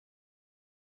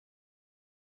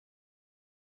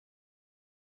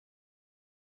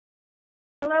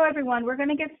Hello, everyone. We're going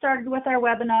to get started with our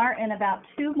webinar in about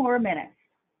 2 more minutes.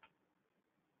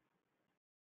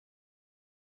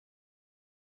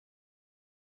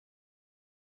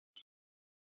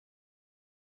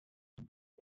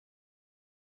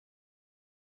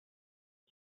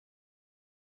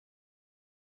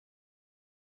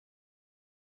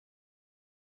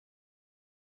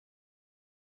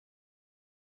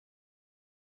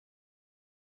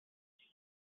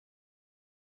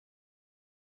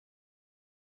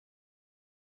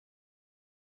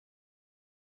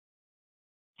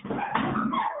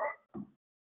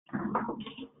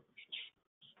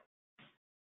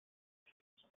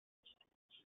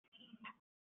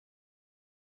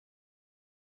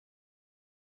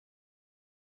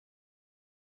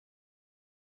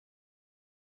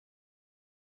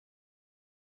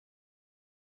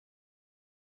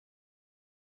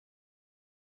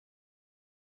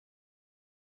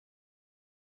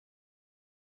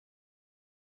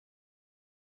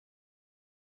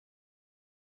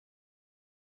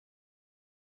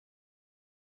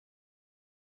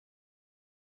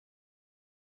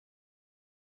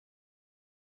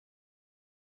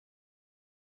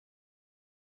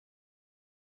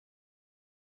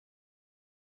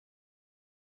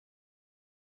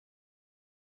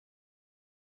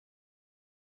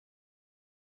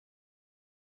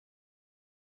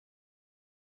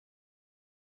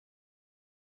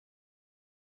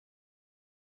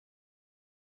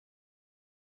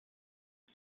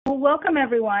 Well, welcome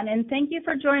everyone, and thank you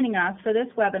for joining us for this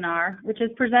webinar, which is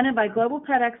presented by Global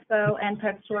Pet Expo and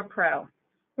Pet Store Pro.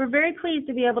 We're very pleased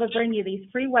to be able to bring you these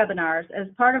free webinars as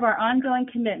part of our ongoing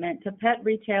commitment to pet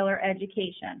retailer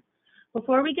education.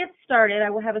 Before we get started, I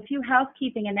will have a few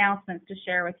housekeeping announcements to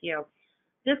share with you.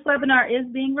 This webinar is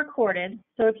being recorded,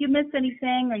 so if you missed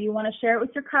anything or you want to share it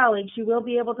with your colleagues, you will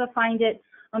be able to find it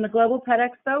on the Global Pet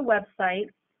Expo website.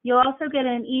 You'll also get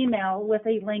an email with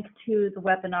a link to the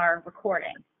webinar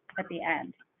recording at the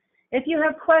end. If you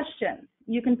have questions,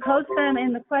 you can post them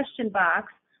in the question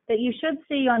box that you should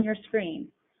see on your screen.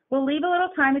 We'll leave a little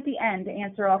time at the end to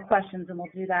answer all questions, and we'll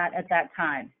do that at that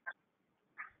time.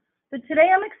 So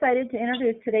today I'm excited to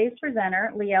introduce today's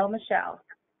presenter, Leel Michelle.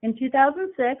 In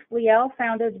 2006, Leel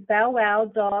founded Bow Wow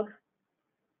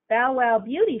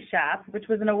Beauty Shop, which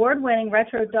was an award-winning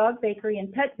retro dog bakery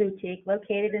and pet boutique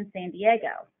located in San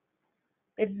Diego.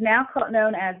 It's now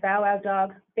known as Bow Wow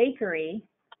Dog Bakery.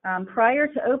 Prior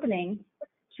to opening,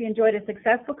 she enjoyed a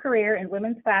successful career in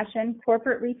women's fashion,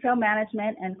 corporate retail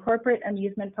management, and corporate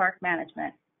amusement park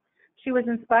management. She was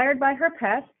inspired by her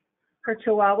pets, her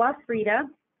Chihuahua Frida,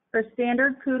 her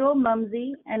standard poodle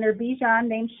Mumsy, and her Bichon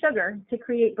named Sugar, to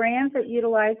create brands that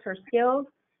utilize her skills,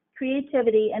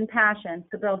 creativity, and passion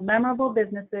to build memorable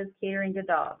businesses catering to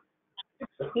dogs.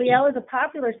 Leel is a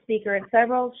popular speaker at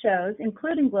several shows,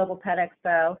 including Global Pet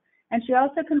Expo, and she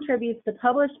also contributes to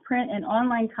published print and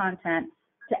online content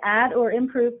to add or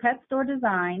improve pet store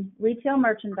design, retail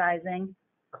merchandising,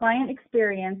 client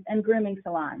experience, and grooming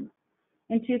salons.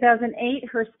 In 2008,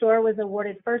 her store was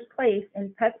awarded first place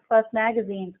in Pets Plus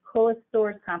magazine's Coolest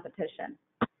Stores competition.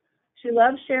 She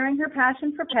loves sharing her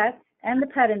passion for pets and the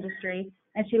pet industry,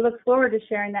 and she looks forward to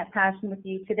sharing that passion with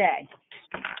you today.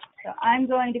 So I'm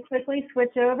going to quickly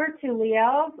switch over to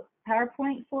Leel's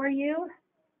PowerPoint for you.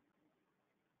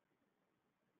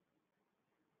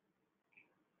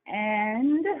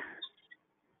 And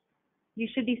you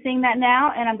should be seeing that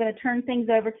now, and I'm going to turn things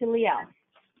over to Leel.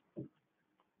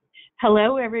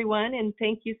 Hello, everyone, and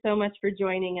thank you so much for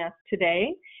joining us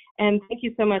today. And thank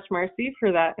you so much, Marcy,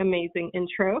 for that amazing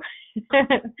intro.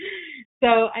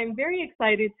 So I'm very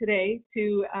excited today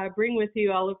to bring with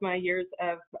you all of my years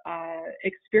of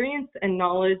experience and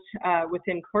knowledge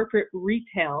within corporate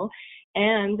retail,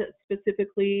 and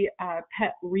specifically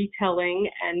pet retailing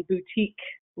and boutique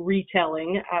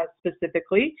retailing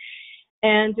specifically.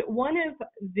 And one of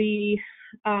the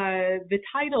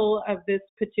title of this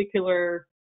particular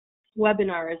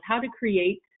webinar is how to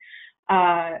create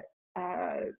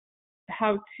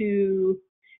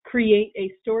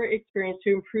a store experience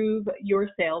to improve your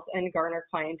sales and garner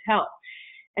clientele.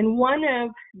 And one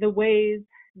of the ways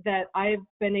that I've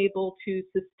been able to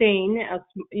sustain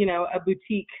a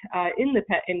boutique in the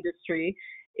pet industry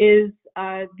is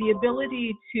the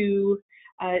ability to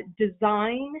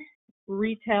design,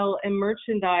 retail, and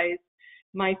merchandise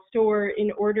my store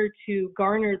in order to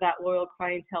garner that loyal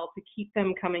clientele to keep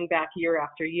them coming back year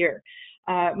after year.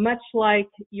 Much like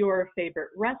your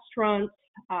favorite restaurants,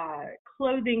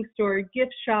 clothing store,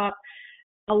 gift shop,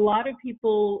 a lot of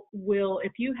people will,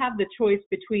 if you have the choice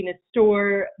between a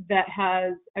store that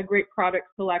has a great product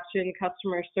selection,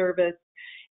 customer service,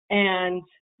 and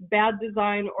bad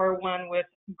design or one with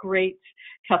great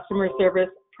customer service,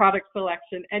 product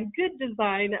selection, and good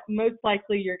design, most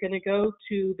likely you're going to go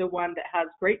to the one that has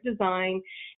great design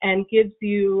and gives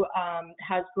you,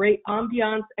 has great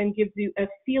ambiance and gives you a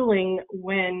feeling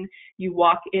when you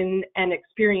walk in and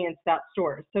experience that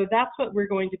store. So that's what we're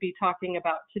going to be talking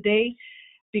about today,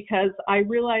 because I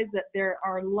realize that there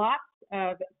are lots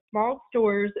of small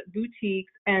stores,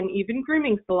 boutiques, and even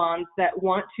grooming salons that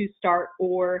want to start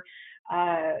or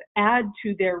add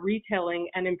to their retailing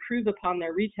and improve upon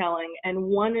their retailing. And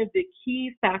one of the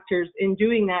key factors in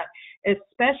doing that,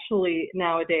 especially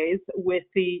nowadays with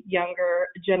the younger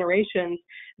generations,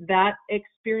 that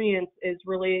experience is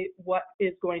really what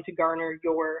is going to garner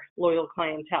your loyal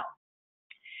clientele.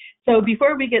 So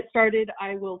before we get started,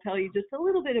 I will tell you just a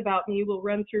little bit about me. We'll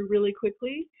run through really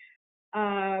quickly.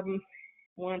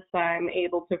 Once I'm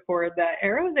able to forward that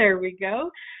arrow, there we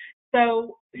go.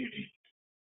 So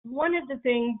one of the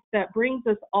things that brings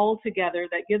us all together,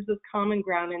 that gives us common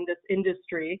ground in this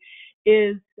industry,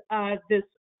 is this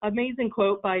amazing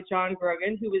quote by John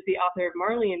Grogan, who was the author of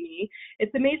Marley and Me.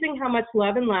 It's amazing how much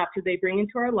love and laughter they bring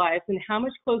into our lives and how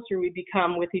much closer we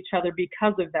become with each other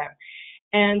because of them.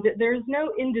 And there's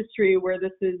no industry where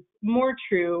this is more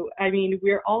true. I mean,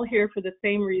 we're all here for the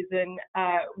same reason.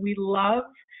 We love,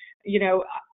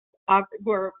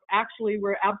 we're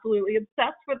absolutely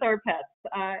obsessed with our pets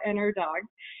and our dogs.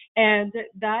 And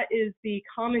that is the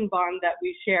common bond that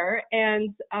we share.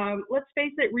 And let's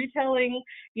face it, retailing,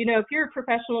 if you're a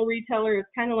professional retailer, it's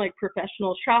kind of like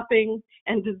professional shopping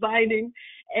and designing.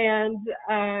 And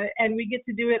we get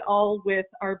to do it all with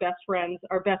our best friends,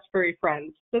 our best furry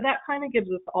friends. So that kind of gives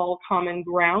us all common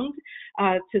ground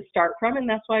to start from. And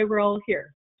that's why we're all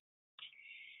here.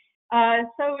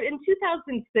 So in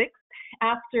 2006,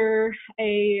 after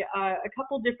a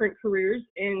couple different careers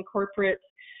in corporate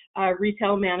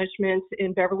retail management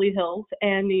in Beverly Hills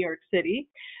and New York City,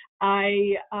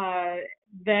 I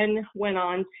then went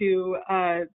on to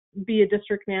be a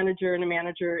district manager and a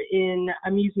manager in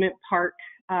amusement park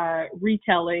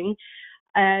retailing.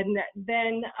 And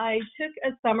then I took a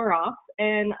summer off,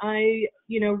 and I,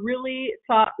 really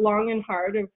thought long and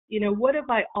hard of, what have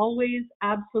I always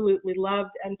absolutely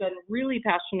loved and been really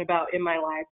passionate about in my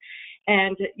life?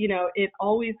 And, it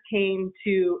always came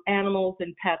to animals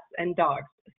and pets and dogs.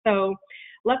 So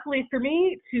luckily for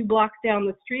me, 2 blocks down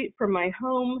the street from my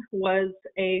home was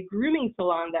a grooming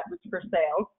salon that was for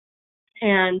sale.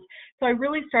 And so I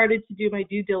really started to do my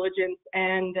due diligence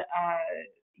and,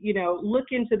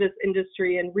 look into this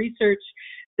industry and research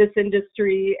this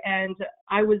industry, and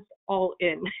I was all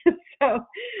in. So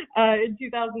in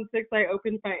 2006, I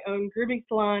opened my own grooming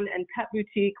salon and pet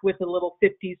boutique with a little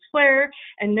 50s flair.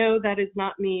 And no, that is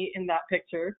not me in that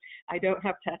picture. I don't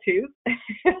have tattoos.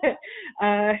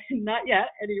 Not yet,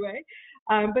 anyway.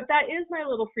 But that is my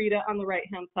little Frida on the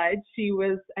right-hand side. She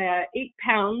was 8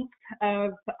 pounds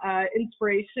of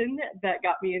inspiration that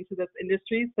got me into this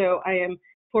industry. So I am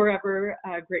forever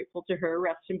grateful to her.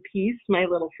 Rest in peace, my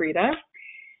little Frida.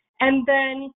 And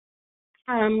then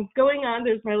going on,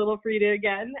 there's my little Frida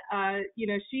again.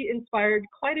 She inspired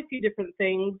quite a few different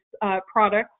things,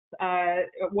 products,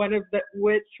 one of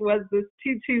which was this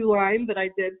tutu line that I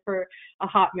did for a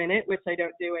hot minute, which I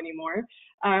don't do anymore.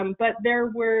 But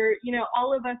there were,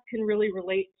 all of us can really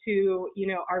relate to,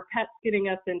 our pets getting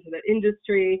us into the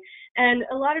industry. And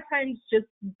a lot of times just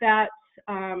that,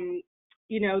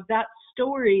 that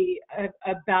story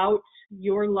about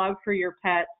your love for your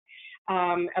pet,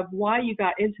 of why you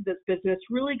got into this business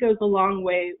really goes a long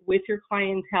way with your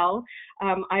clientele.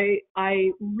 I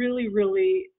really,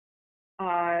 really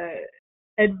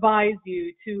advise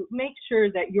you to make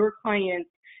sure that your clients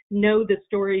know the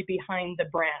story behind the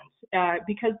brand,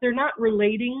 because they're not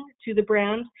relating to the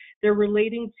brand, they're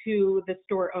relating to the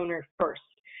store owner first.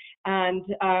 And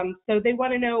so they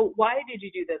want to know, why did you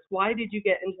do this? Why did you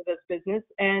get into this business?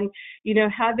 And,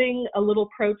 having a little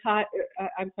profile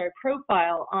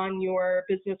on your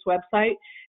business website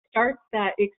starts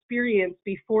that experience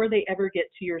before they ever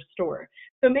get to your store.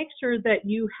 So make sure that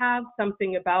you have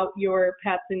something about your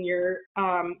pets and your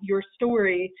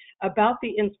story about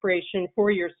the inspiration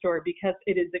for your store, because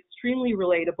it is extremely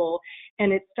relatable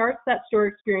and it starts that store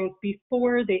experience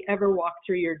before they ever walk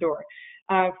through your door.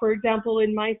 For example,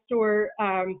 in my store,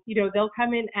 they'll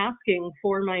come in asking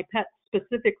for my pets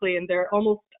specifically, and they're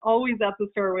almost always at the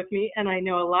store with me. And I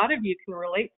know a lot of you can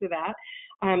relate to that,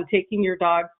 taking your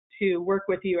dogs to work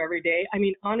with you every day. I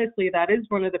mean, honestly, that is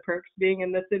one of the perks being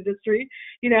in this industry.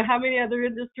 How many other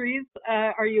industries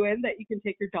are you in that you can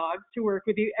take your dogs to work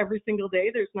with you every single day?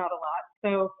 There's not a lot.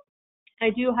 So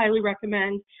I do highly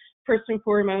recommend first and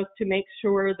foremost, to make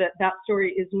sure that that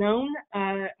story is known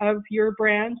of your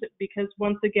brand, because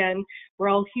once again, we're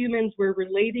all humans. We're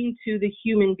relating to the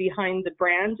human behind the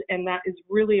brand, and that is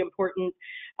really important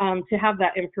to have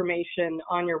that information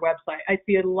on your website. I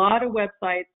see a lot of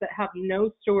websites that have no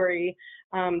story.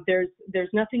 There's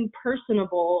nothing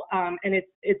personable, and it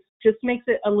just makes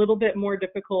it a little bit more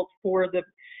difficult for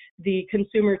the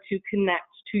consumer to connect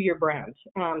to your brand.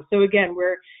 So again,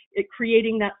 we're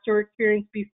creating that store experience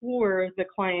before the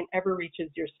client ever reaches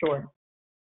your store.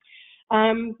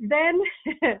 Then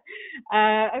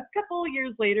a couple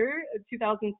years later,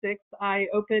 2006, I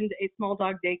opened a small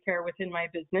dog daycare within my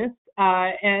business,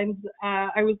 and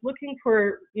I was looking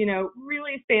for,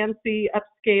 really fancy,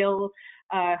 upscale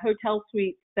hotel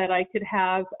suites that I could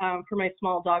have for my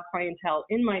small dog clientele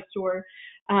in my store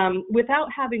without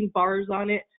having bars on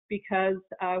it, because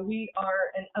we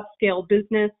are an upscale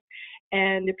business,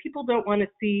 and people don't want to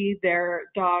see their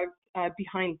dogs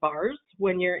behind bars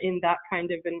when you're in that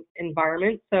kind of an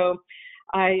environment. So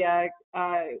I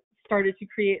started to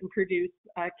create and produce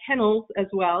kennels as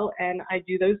well, and I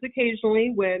do those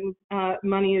occasionally when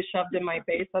money is shoved in my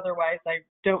face. Otherwise, I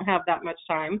don't have that much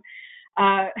time.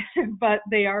 But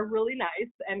they are really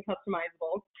nice and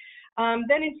customizable.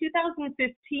 Then in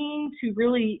 2015, to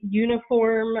really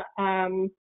uniform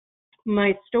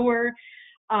my store,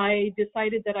 I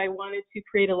decided that I wanted to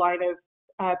create a line of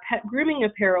pet grooming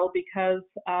apparel, because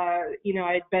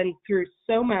I'd been through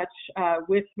so much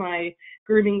with my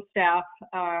grooming staff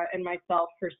and myself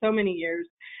for so many years,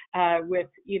 with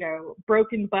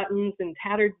broken buttons and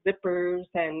tattered zippers,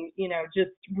 and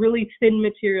just really thin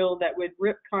material that would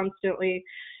rip constantly.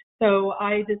 So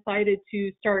I decided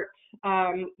to start,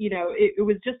 it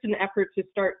was just an effort to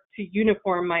start to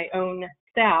uniform my own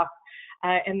staff.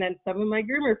 And then some of my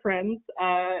groomer friends,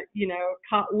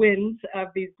 caught wind of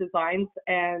these designs.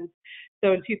 And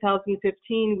so in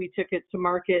 2015, we took it to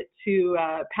market to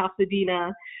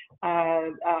Pasadena,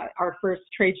 our first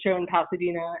trade show in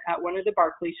Pasadena at one of the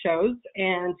Barkley shows.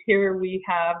 And here we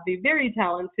have the very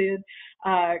talented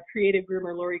creative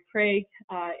groomer Lori Craig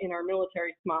in our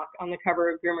military smock on the cover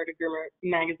of Groomer to Groomer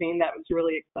magazine. That was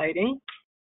really exciting.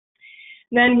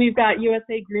 Then we've got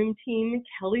USA Groom Team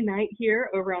Kelly Knight here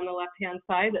over on the left-hand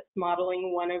side, that's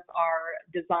modeling one of our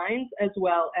designs, as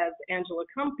well as Angela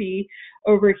Cumpy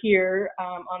over here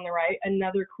on the right,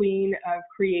 another queen of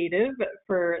creative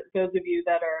for those of you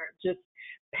that are just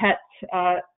pet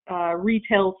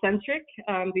retail centric.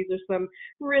 These are some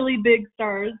really big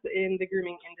stars in the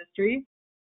grooming industry.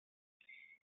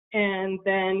 And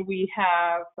then we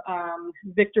have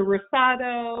Victor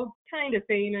Rosado, kind of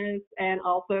famous, and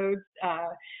also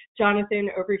Jonathan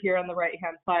over here on the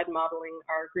right-hand side modeling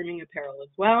our grooming apparel as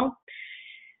well.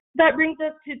 That brings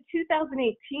us to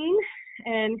 2018,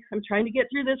 and I'm trying to get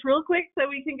through this real quick so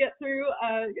we can get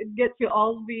to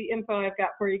all the info I've got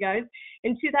for you guys.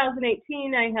 In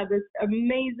 2018, I had this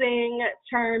amazing,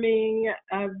 charming,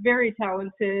 very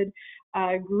talented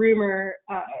groomer,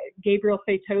 Gabriel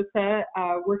Feitosa,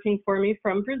 working for me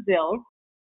from Brazil.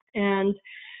 And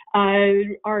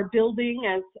our building,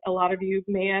 as a lot of you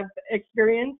may have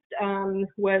experienced,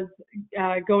 was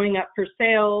going up for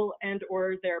sale, and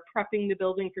or they're prepping the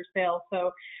building for sale.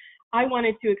 So I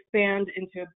wanted to expand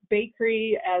into a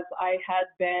bakery, as I had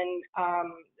been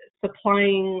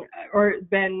supplying or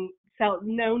been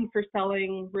known for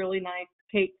selling really nice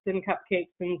cakes and cupcakes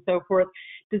and so forth,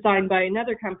 designed by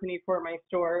another company for my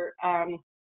store.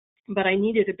 But I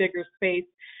needed a bigger space.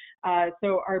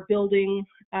 So our building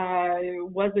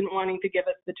wasn't wanting to give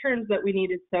us the terms that we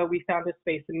needed, so we found a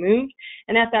space and moved.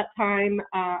 And at that time,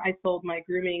 I sold my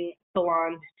grooming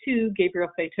salon to Gabriel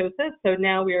Feitosa. So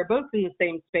now we are both in the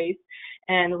same space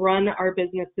and run our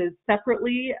businesses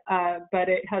separately, but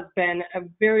it has been a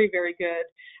very, very good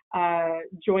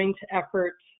joint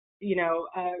effort,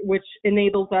 which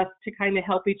enables us to kind of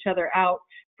help each other out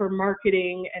for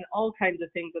marketing and all kinds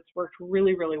of things. That's worked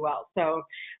really, really well. So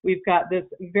we've got this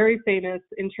very famous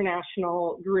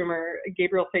international groomer,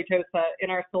 Gabriel Feitosa,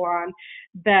 in our salon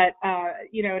that,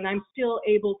 and I'm still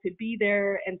able to be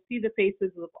there and see the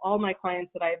faces of all my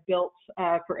clients that I've built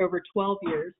for over 12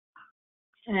 years.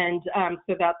 And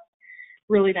so that's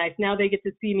really nice. Now they get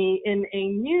to see me in a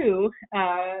new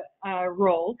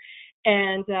role.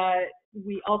 And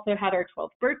we also had our 12th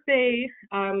birthday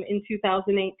in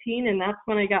 2018, and that's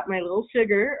when I got my little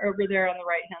sugar over there on the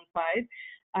right-hand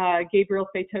side. Gabriel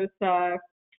Feitosa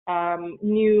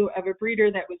knew of a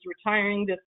breeder that was retiring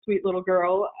this sweet little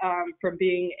girl from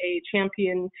being a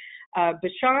champion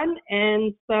Bichon,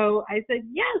 and so I said,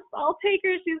 yes, I'll take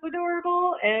her. She's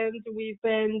adorable, and we've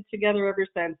been together ever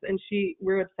since, and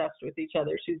we're obsessed with each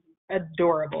other. She's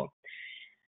adorable.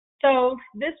 So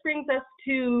this brings us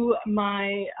to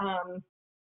my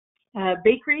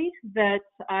bakery that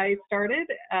I started.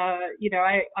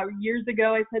 Years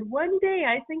ago, I said, one day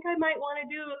I think I might want to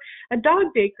do a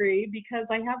dog bakery because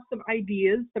I have some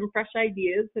ideas, some fresh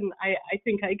ideas, and I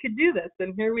think I could do this.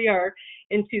 And here we are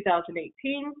in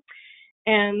 2018.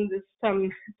 And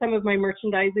some of my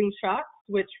merchandising shots,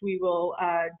 which we will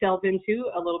delve into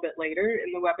a little bit later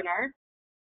in the webinar.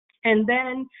 And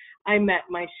then I met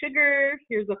my sugar.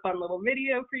 Here's a fun little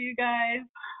video for you guys.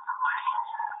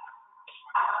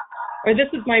 Or this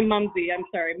is my Mumsy. I'm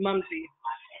sorry, Mumsy.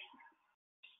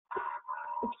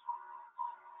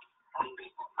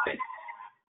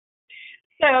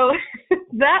 So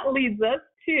that leads us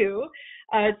to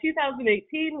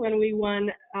 2018 when we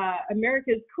won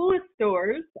America's Coolest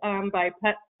Stores by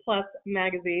Pet Plus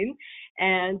magazine,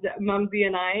 and Mumsy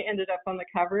and I ended up on the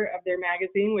cover of their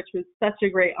magazine, which was such a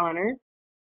great honor.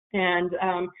 And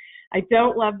I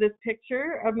don't love this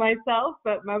picture of myself,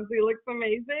 but Mumsy looks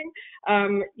amazing.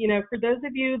 For those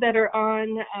of you that are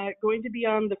going to be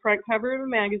on the front cover of a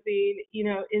magazine,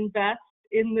 invest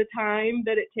in the time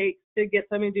that it takes to get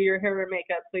someone to do your hair and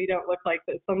makeup so you don't look like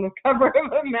this on the cover of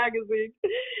a magazine.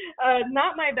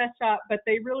 Not my best shot, but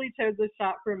they really chose a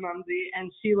shot for Mumsy,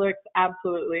 and she looks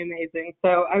absolutely amazing.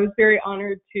 So I was very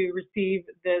honored to receive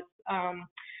this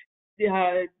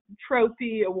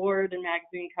trophy, award, and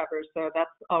magazine cover. So that's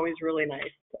always really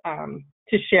nice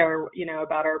to share,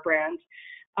 about our brand.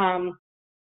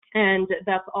 And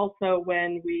that's also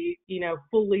when we,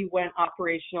 fully went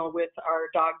operational with our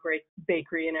dog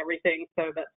bakery and everything.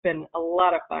 So that's been a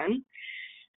lot of fun.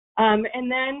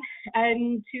 And then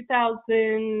in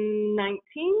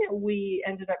 2019, we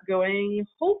ended up going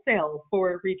wholesale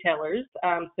for retailers.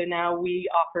 So now we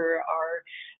offer our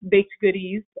baked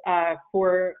goodies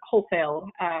for wholesale.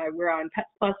 We're on Pet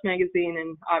Plus magazine,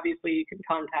 and obviously you can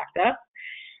contact us.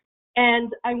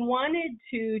 And I wanted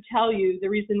to tell you the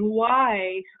reason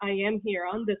why I am here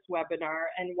on this webinar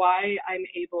and why I'm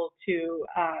able to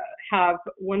have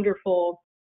wonderful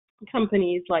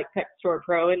companies like Pet Store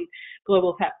Pro and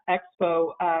Global Pet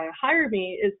Expo hire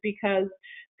me is because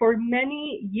for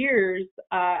many years,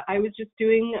 I was just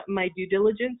doing my due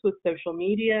diligence with social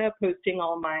media, posting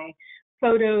all my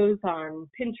photos on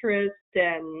Pinterest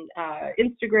and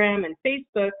Instagram and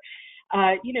Facebook,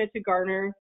 to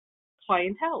garner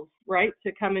clientele, right,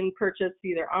 to come and purchase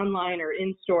either online or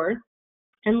in store.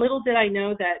 And little did I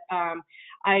know that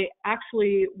I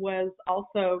actually was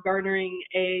also garnering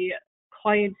a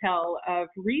clientele of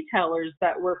retailers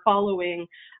that were following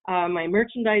my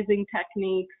merchandising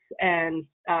techniques and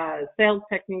sales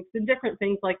techniques and different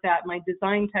things like that, my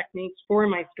design techniques for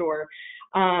my store.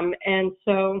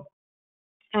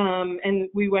 And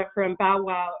we went from Bow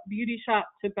Wow Beauty Shop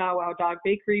to Bow Wow Dog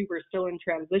Bakery. We're still in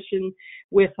transition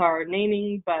with our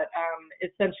naming, but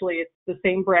essentially it's the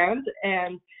same brand.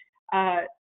 And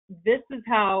this is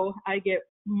how I get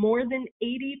more than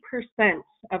 80%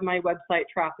 of my website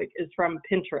traffic is from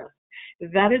Pinterest.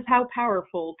 That is how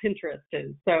powerful Pinterest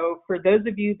is. So for those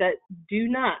of you that do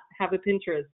not have a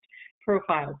Pinterest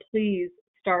profile, please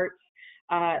start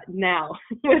now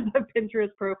with a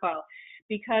Pinterest profile.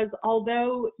 Because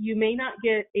although you may not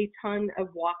get a ton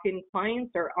of walk-in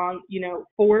clients or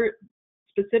for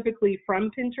specifically from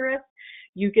Pinterest,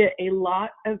 you get a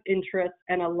lot of interest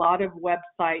and a lot of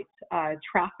website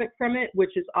traffic from it,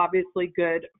 which is obviously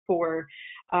good for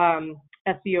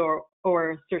SEO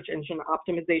or search engine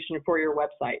optimization for your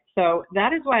website. So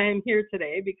that is why I'm here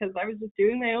today, because I was just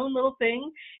doing my own little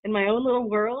thing in my own little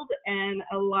world, and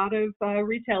a lot of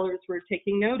retailers were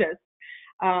taking notice.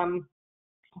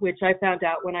 Which I found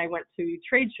out when I went to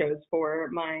trade shows for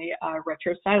my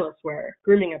retro stylist wear,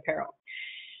 grooming apparel.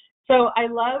 So I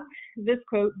love this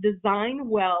quote, design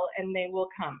well and they will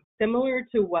come. Similar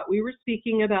to what we were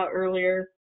speaking about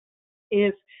earlier,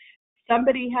 if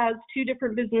somebody has two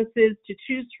different businesses to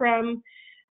choose from,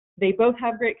 they both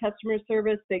have great customer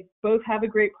service, they both have a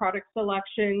great product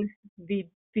selection, the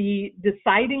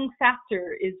deciding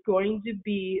factor is going to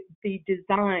be the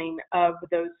design of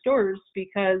those stores,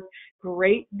 because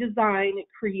great design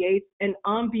creates an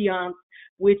ambiance,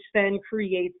 which then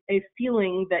creates a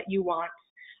feeling that you want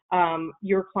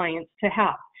your clients to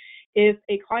have. If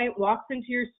a client walks into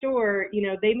your store,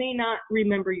 they may not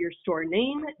remember your store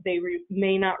name, they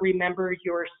may not remember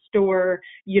your store,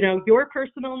 your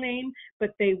personal name,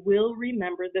 but they will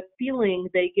remember the feeling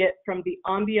they get from the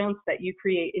ambiance that you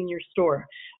create in your store.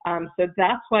 So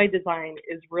that's why design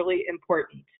is really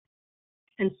important.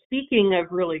 And speaking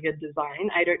of really good design,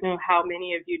 I don't know how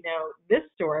many of you know this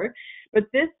store, but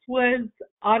this was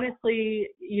honestly,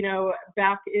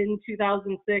 back in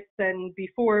 2006 and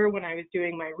before, when I was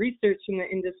doing my research in the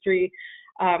industry.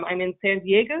 I'm in San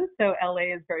Diego, so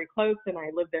LA is very close, and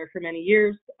I lived there for many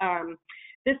years.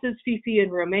 This is Fifi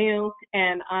and Romeo,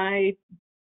 and I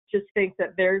just think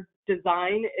that their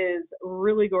design is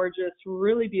really gorgeous,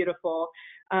 really beautiful.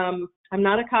 I'm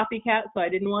not a copycat, so I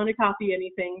didn't want to copy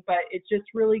anything, but it just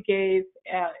really gave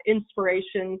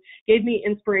me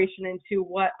inspiration into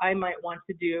what I might want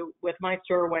to do with my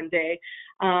store one day.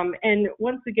 And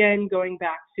once again, going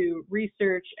back to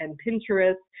research and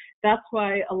Pinterest, that's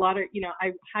why a lot of,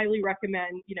 I highly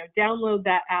recommend, download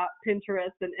that app,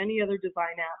 Pinterest, and any other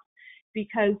design apps,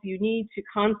 because you need to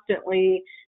constantly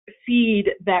feed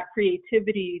that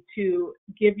creativity to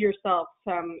give yourself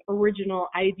some original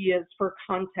ideas for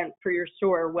content for your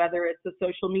store, whether it's a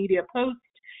social media post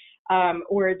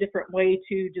or a different way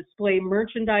to display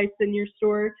merchandise in your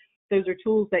store. Those are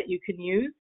tools that you can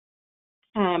use.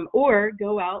 Or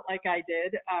go out like I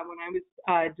did when I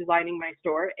was designing my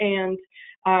store and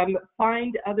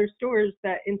find other stores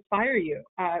that inspire you,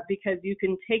 because you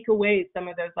can take away some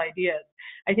of those ideas.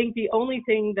 I think the only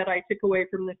thing that I took away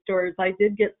from the store is I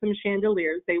did get some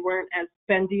chandeliers. They weren't as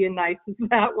spendy and nice as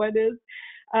that one is,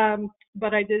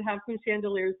 but I did have some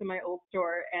chandeliers in my old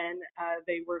store, and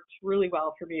they worked really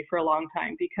well for me for a long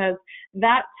time, because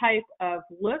that type of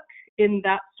look in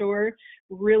that store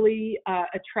really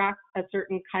attracts a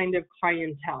certain kind of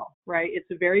clientele, right? It's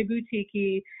very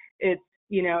boutique-y. It's,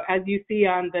 as you see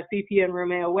on the Fifi and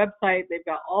Romeo website, they've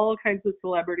got all kinds of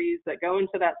celebrities that go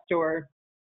into that store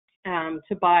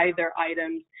to buy their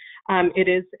items. It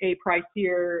is a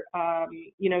pricier,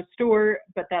 store,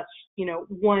 but that's,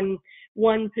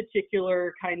 one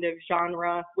particular kind of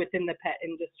genre within the pet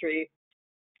industry.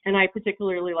 And I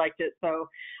particularly liked it, so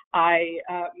I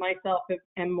myself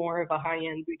am more of a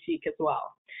high-end boutique as well.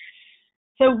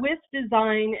 So with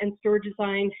design and store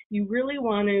design, you really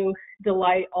want to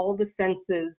delight all the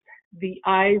senses, the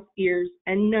eyes, ears,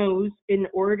 and nose, in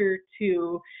order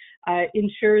to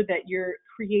ensure that you're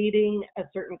creating a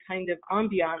certain kind of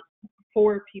ambiance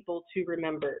for people to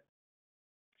remember.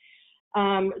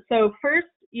 So first,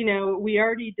 we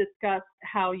already discussed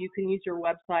how you can use your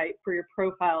website for your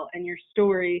profile and your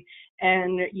story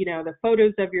and, the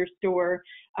photos of your store.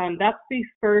 That's the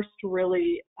first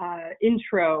really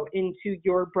intro into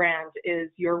your brand, is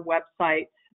your website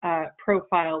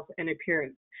profiles and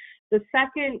appearance. The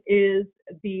second is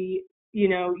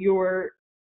your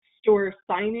store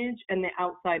signage and the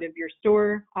outside of your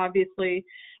store, obviously.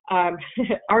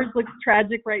 Ours looks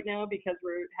tragic right now because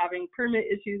we're having permit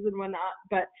issues and whatnot,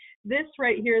 but this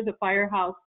right here, the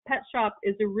Firehouse Pet Shop,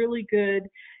 is a really good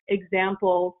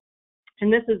example,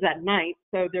 and this is at night,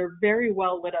 so they're very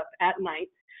well lit up at night.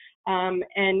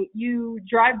 And you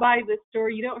drive by this store,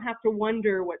 you don't have to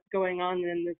wonder what's going on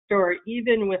in the store,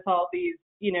 even with all these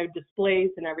displays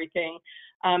and everything.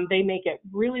 They make it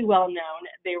really well known.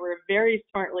 They were very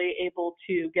smartly able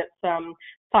to get some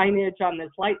signage on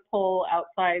this light pole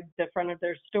outside the front of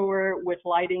their store with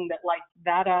lighting that lights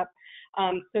that up.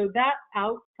 So that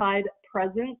outside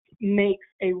presence makes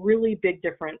a really big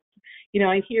difference.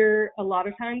 I hear a lot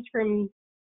of times from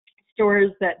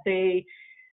stores that they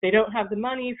don't have the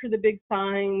money for the big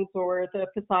signs or the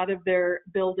facade of their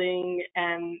building,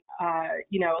 and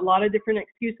a lot of different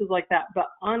excuses like that. But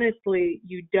honestly,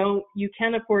 you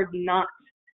can afford not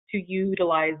to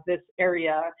utilize this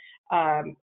area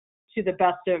to the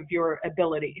best of your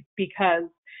ability, because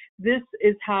this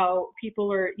is how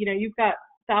people are. You've got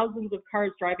thousands of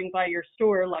cars driving by your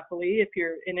store, luckily, if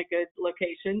you're in a good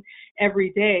location,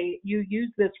 every day. You use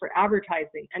this for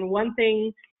advertising. And one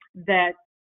thing that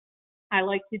I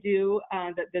like to do,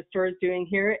 that the store is doing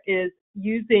here, is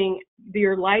using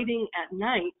your lighting at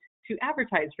night to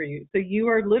advertise for you. So you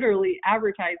are literally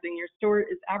advertising, your store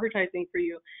is advertising for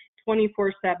you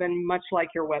 24/7, much like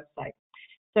your website.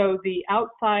 So the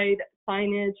outside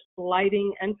signage,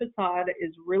 lighting, and facade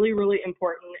is really, really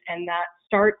important, and that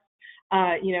starts,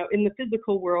 in the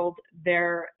physical world,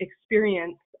 their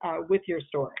experience with your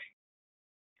store.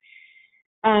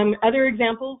 Other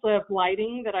examples of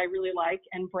lighting that I really like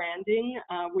and branding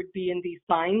would be in these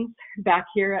signs back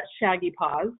here at Shaggy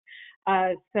Paws.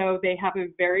 So they have a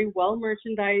very well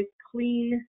merchandised,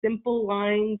 clean, simple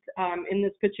lines in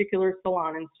this particular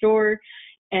salon and store.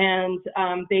 And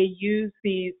they use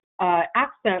these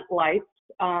accent lights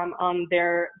on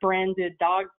their branded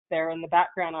dogs there in the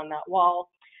background on that wall,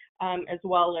 as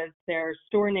well as their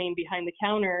store name behind the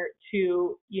counter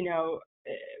to,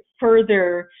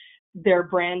 further their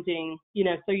branding,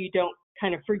 so you don't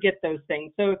kind of forget those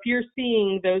things. So if you're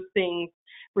seeing those things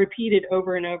repeated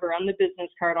over and over on the business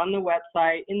card, on the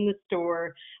website, in the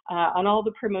store, on all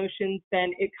the promotions,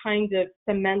 then it kind of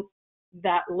cements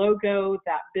that logo,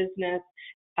 that business,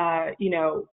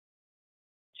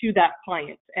 to that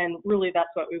client. And really that's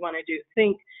what we want to do.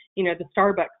 Think, the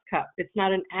Starbucks cup. It's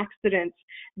not an accident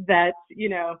that,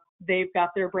 they've got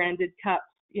their branded cups.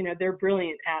 They're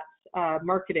brilliant at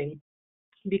marketing,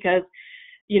 because,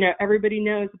 everybody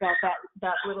knows about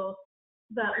that little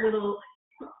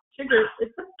sugar.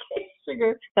 It's okay,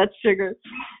 sugar. That's sugar.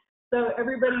 So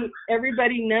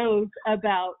everybody knows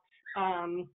about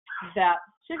that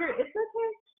sugar. It's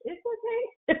okay. It's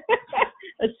okay.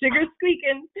 A sugar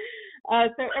squeaking.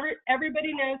 So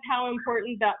everybody knows how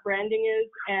important that branding is,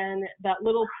 and that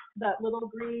little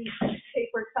green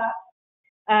paper cup,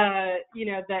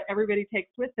 that everybody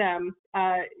takes with them.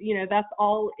 That's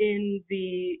all in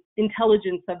the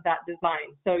intelligence of that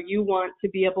design. So you want to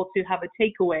be able to have a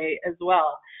takeaway as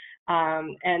well.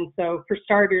 And so for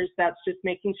starters, that's just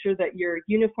making sure that you're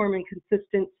uniform and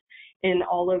consistent in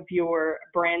all of your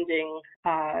branding,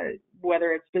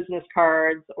 whether it's business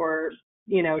cards or,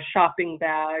 shopping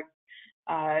bags,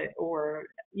 or,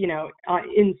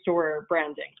 in-store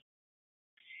branding.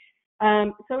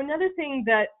 So another thing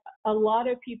that a lot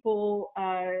of people,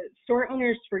 store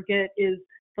owners forget is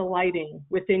the lighting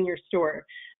within your store.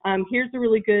 Here's a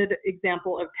really good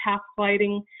example of task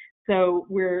lighting. So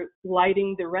we're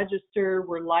lighting the register,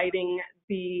 we're lighting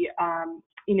the,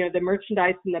 the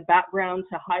merchandise in the background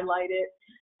to highlight it.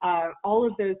 All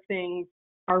of those things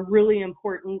are really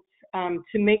important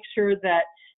to make sure that,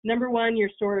 number one, your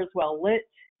store is well lit.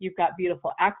 You've got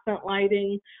beautiful accent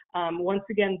lighting. Once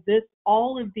again,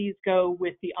 all of these go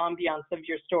with the ambiance of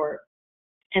your store.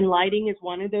 And lighting is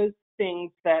one of those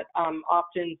things that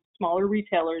often smaller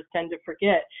retailers tend to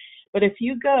forget. But if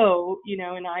you go,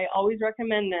 and I always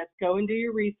recommend this, go and do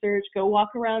your research, go walk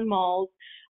around malls.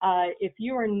 If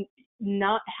you are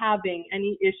not having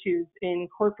any issues in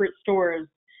corporate stores,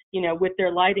 with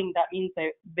their lighting, that means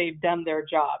they've done their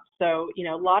job. So,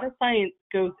 a lot of science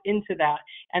goes into that.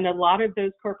 And a lot of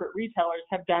those corporate retailers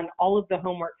have done all of the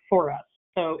homework for us.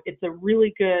 So it's a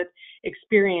really good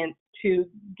experience to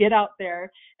get out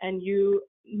there, and you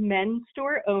men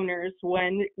store owners,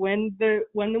 when the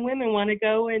women want to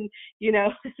go and,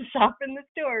 shop in the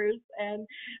stores and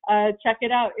check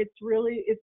it out.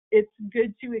 It's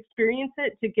good to experience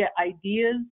it, to get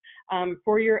ideas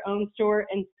for your own store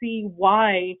and see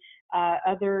why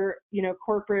other,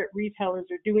 corporate retailers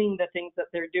are doing the things that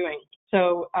they're doing.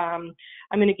 So I'm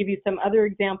going to give you some other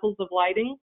examples of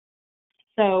lighting.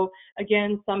 So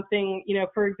again, something,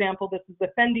 for example, this is the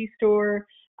Fendi store.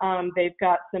 They've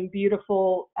got some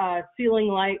beautiful ceiling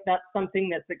light. That's something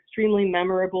that's extremely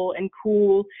memorable and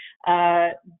cool,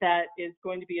 that is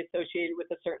going to be associated with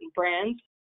a certain brand.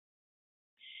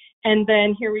 And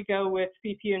then here we go with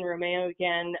Fifi and Romeo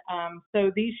again.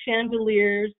 So these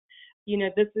chandeliers,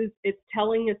 it's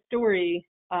telling a story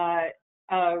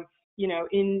of,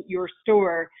 in your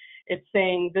store. It's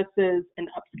saying this is an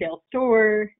upscale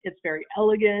store. It's very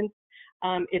elegant.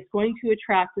 It's going to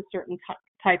attract a certain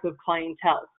type of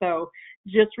clientele. So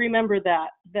just remember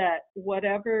that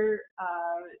whatever,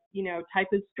 type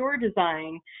of store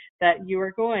design that you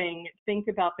are going, think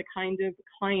about the kind of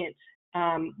client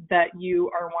that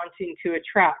you are wanting to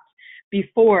attract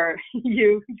before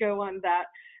you go on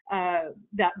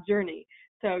that journey.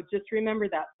 So just remember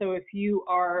that. So if you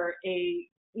are a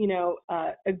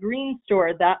green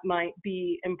store, that might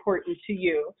be important to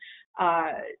you.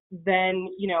 Then,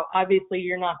 obviously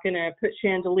you're not going to put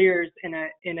chandeliers in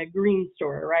a green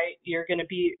store, right? You're going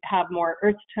to have more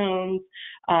earth tones,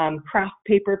 craft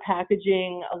paper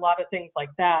packaging, a lot of things like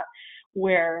that,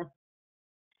 where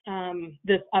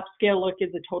this upscale look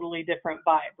is a totally different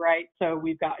vibe, right? So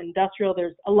we've got industrial,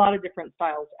 there's a lot of different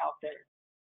styles out there.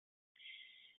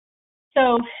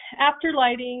 So after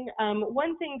lighting,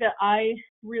 one thing that I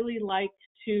really like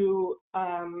to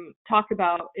talk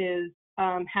about is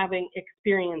having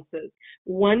experiences.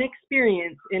 One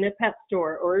experience in a pet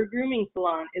store or a grooming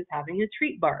salon is having a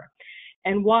treat bar.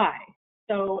 And why?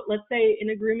 So let's say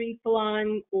in a grooming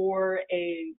salon or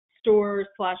a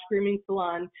store/grooming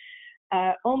salon,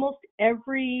 almost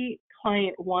every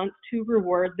client wants to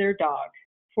reward their dog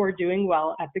for doing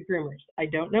well at the groomers. I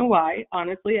don't know why.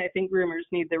 Honestly, I think groomers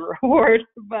need the reward,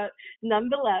 but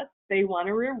nonetheless, they want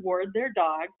to reward their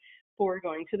dog for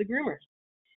going to the groomers.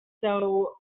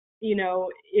 So,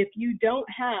 if you don't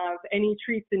have any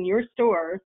treats in your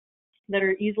store, that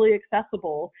are easily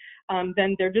accessible,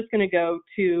 then they're just going to go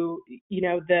to,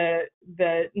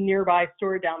 the nearby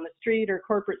store down the street or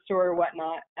corporate store or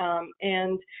whatnot.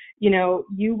 And,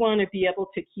 you want to be able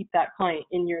to keep that client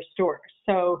in your store.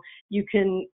 So you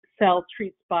can sell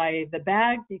treats by the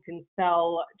bags. You can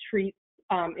sell treats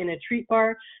in a treat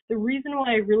bar. The reason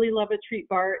why I really love a treat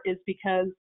bar is because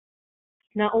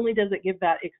not only does it give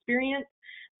that experience,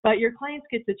 but your clients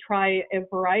get to try a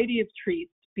variety of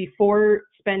treats before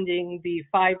spending the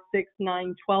 $5, $6,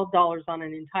 $9, $12 on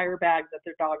an entire bag that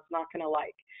their dog's not going to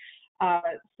like.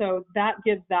 So that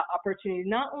gives that opportunity.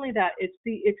 Not only that, it's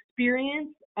the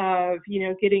experience of,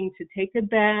 getting to take a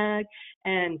bag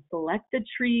and select the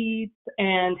treats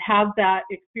and have that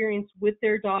experience with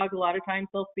their dog. A lot of times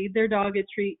they'll feed their dog a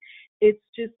treat. It's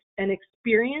just an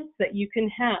experience that you can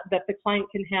have, that the client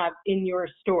can have in your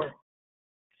store.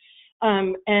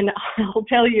 And I'll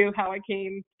tell you how I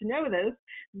came to know this.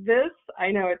 This,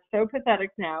 I know it's so pathetic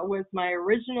now, was my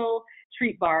original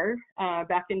treat bar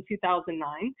back in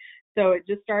 2009. So it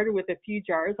just started with a few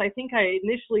jars. I think I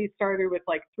initially started with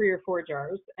like 3 or 4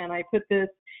 jars, and I put this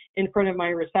in front of my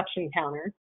reception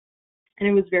counter. And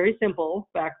it was very simple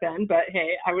back then, but hey,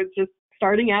 I was just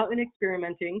starting out and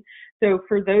experimenting. So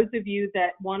for those of you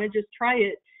that want to just try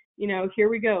it, here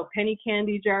we go. Penny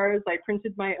candy jars. I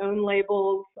printed my own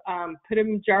labels, put them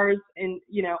in jars in,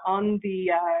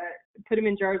 put them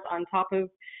in jars on top of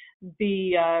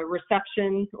the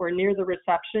reception or near the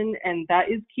reception. And that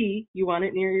is key. You want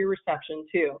it near your reception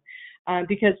too.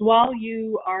 Because while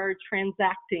you are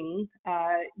transacting,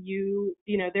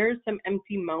 there's some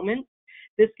empty moments.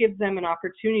 This gives them an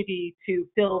opportunity to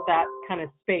fill that kind of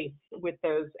space with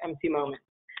those empty moments.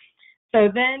 So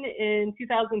then in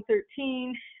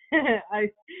 2013, I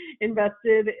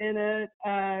invested in a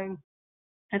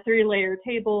 3-layer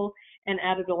table and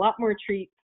added a lot more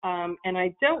treats. And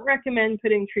I don't recommend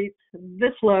putting treats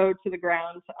this low to the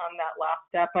ground on that last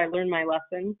step. I learned my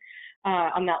lesson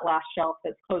on that last shelf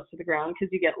that's close to the ground,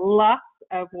 because you get lots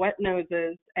of wet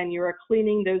noses and you are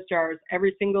cleaning those jars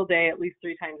every single day, at least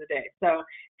 3 times a day. So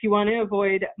if you want to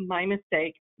avoid my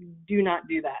mistake, do not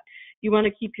do that. You want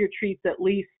to keep your treats at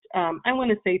least, I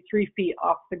want to say 3 feet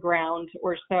off the ground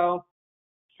or so.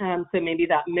 So maybe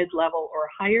that mid-level or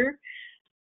higher.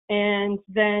 And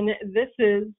then this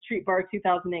is Treat Bar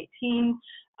 2018.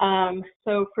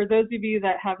 So for those of you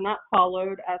that have not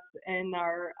followed us in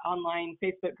our online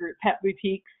Facebook group, Pet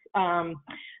Boutiques,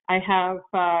 I have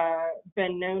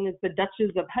been known as the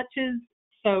Duchess of Hutches.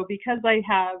 So because I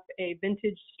have a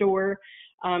vintage store,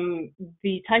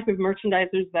 the type of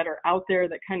merchandisers that are out there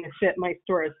that kind of fit my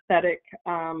store aesthetic,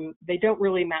 they don't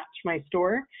really match my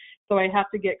store. So I have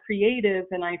to get creative,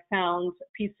 and I found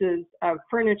pieces of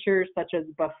furniture such as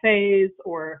buffets,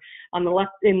 or on the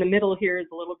left, in the middle here is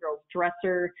a little girl's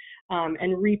dresser,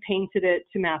 and repainted it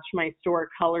to match my store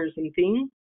colors and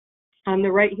theme. On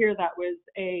the right here, that was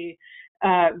a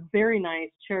very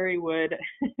nice cherry wood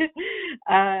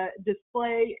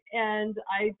display, and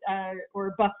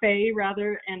or buffet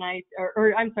rather, and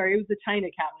I'm sorry, it was a china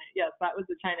cabinet. Yes, that was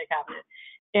the china cabinet.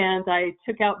 And I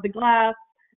took out the glass,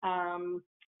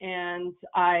 and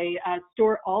I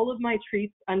store all of my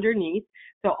treats underneath,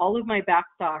 so all of my back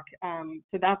stock.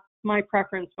 So that's my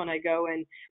preference when I go and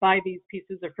buy these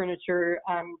pieces of furniture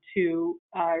to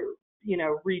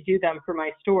redo them for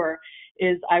my store,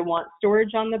 is I want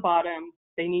storage on the bottom.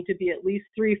 They need to be at least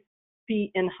 3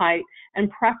 feet in height,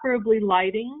 and preferably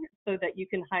lighting so that you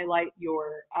can highlight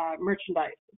your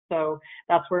merchandise. So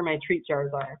that's where my treat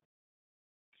jars are.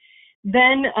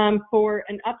 Then for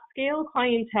an upscale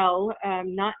clientele,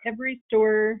 not every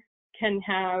store can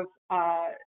have,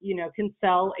 can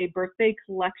sell a birthday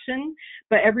collection,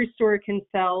 but every store can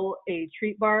sell a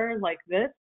treat bar like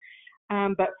this.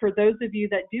 But for those of you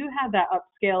that do have that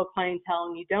upscale clientele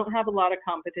and you don't have a lot of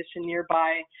competition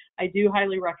nearby, I do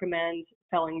highly recommend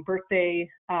selling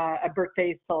a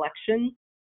birthday selection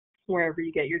wherever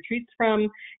you get your treats from,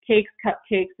 cakes,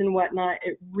 cupcakes, and whatnot.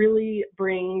 It really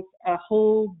brings a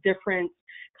whole different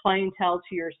clientele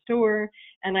to your store.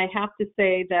 And I have to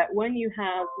say that when you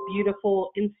have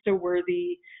beautiful,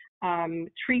 Insta-worthy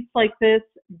treats like this,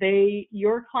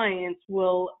 your clients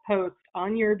will post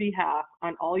on your behalf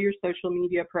on all your social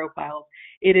media profiles.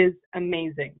 It is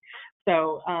amazing.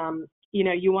 So,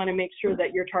 you want to make sure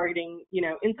that you're targeting,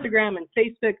 Instagram and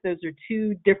Facebook. Those are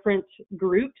 2 different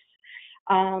groups.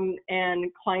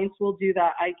 And clients will do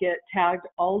that. I get tagged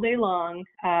all day long,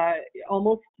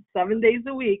 almost 7 days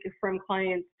a week, from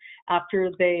clients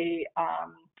after they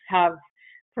have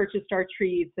purchased our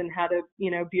treats and had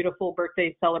a beautiful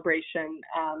birthday celebration,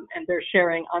 and they're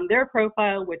sharing on their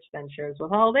profile, which then shares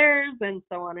with all theirs, and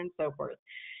so on and so forth.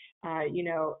 You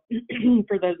know,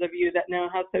 for those of you that know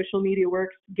how social media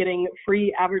works, getting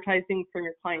free advertising from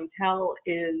your clientele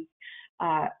is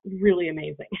really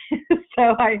amazing.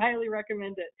 So I highly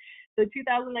recommend it. So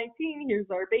 2019, here's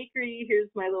our bakery. Here's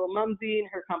my little mumsy in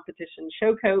her competition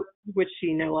show coat, which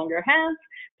she no longer has.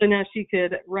 So now she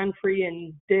could run free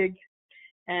and dig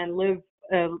and live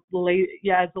as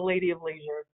a lady of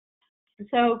leisure.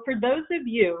 So for those of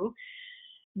you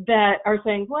that are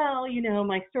saying, well, you know,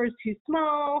 my store is too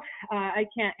small, I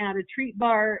can't add a treat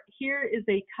bar, here is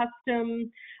a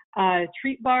custom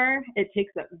treat bar. It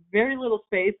takes up very little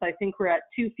space. I think we're at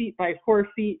 2 feet by 4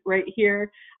 feet right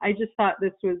here. I just thought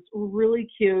this was really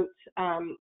cute.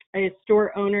 A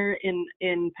store owner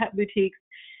in pet boutiques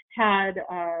had,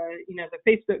 you know,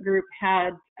 the Facebook group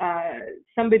had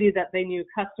somebody that they knew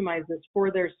customize this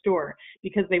for their store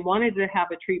because they wanted to have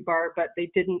a treat bar, but they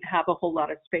didn't have a whole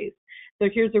lot of space. So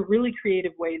here's a really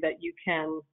creative way that you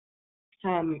can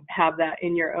have that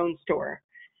in your own store.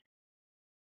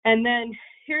 And then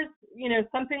here's, you know,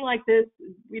 something like this,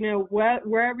 you know,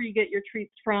 wherever you get your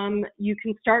treats from, you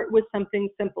can start with something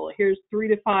simple. Here's 3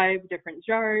 to 5 different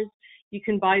jars. You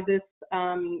can buy this,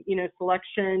 you know,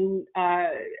 selection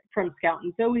from Scout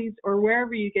and Zoe's or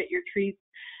wherever you get your treats.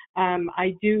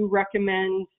 I do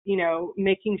recommend, you know,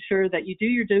 making sure that you do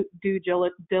your due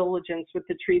diligence with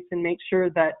the treats and make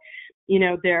sure that, you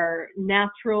know, they're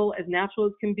natural as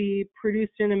can be,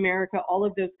 produced in America, all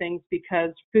of those things,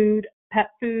 because food,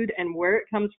 pet food, and where it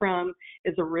comes from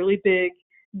is a really big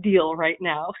deal right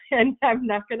now. And I'm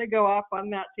not going to go off on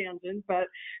that tangent, but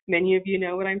many of you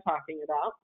know what I'm talking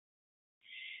about.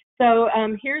 So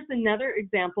here's another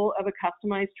example of a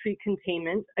customized treat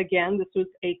containment. Again, this was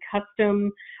a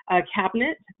custom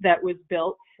cabinet that was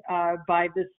built by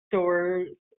this store,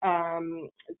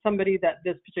 somebody that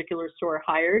this particular store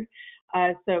hired.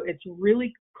 So it's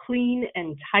really clean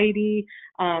and tidy.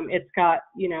 It's got,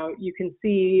 you know, you can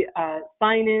see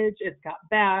signage, it's got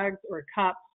bags or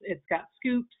cups, it's got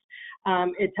scoops.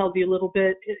 It tells you a little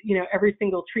bit, you know, every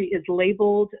single treat is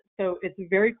labeled, so it's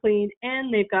very clean,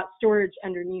 and they've got storage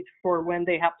underneath for when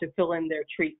they have to fill in their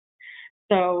treats.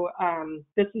 So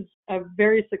this is a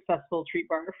very successful treat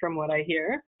bar from what I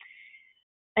hear.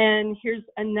 And here's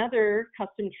another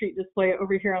custom treat display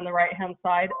over here on the right-hand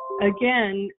side.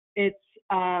 Again, it's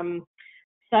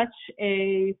such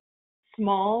a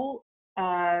small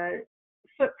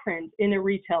footprint in a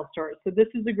retail store. So this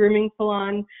is a grooming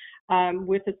salon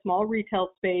with a small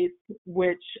retail space,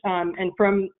 which, and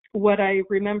from what I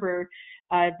remember,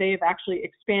 they've actually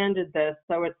expanded this,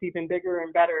 so it's even bigger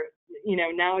and better, you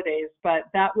know, nowadays. But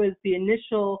that was the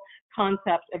initial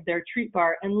concept of their treat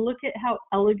bar. And look at how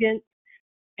elegant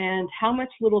and how much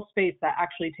little space that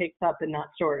actually takes up in that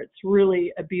store. It's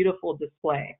really a beautiful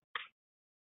display.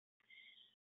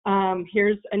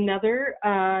 Here's another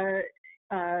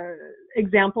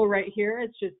example right here.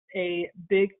 It's just a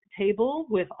big table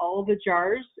with all the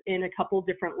jars in a couple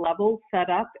different levels set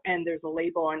up, and there's a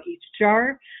label on each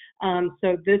jar.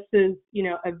 So this is, you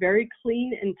know, a very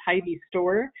clean and tidy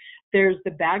store. There's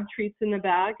the bag treats in the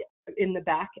back,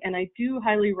 and I do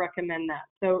highly recommend that.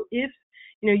 So if,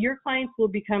 you know, your clients will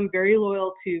become very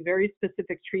loyal to very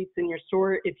specific treats in your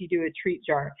store if you do a treat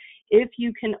jar. If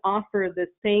you can offer the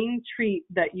same treat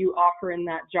that you offer in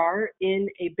that jar in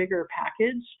a bigger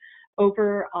package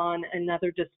over on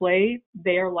another display,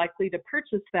 they are likely to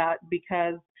purchase that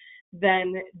because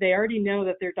then they already know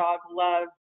that their dog loves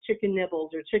chicken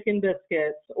nibbles or chicken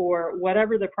biscuits or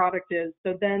whatever the product is.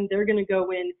 So then they're going to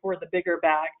go in for the bigger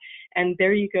bag. And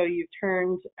there you go. You've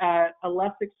turned a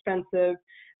less expensive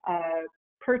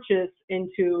purchase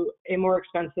into a more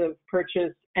expensive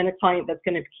purchase and a client that's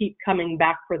going to keep coming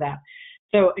back for that.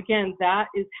 So again, that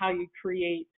is how you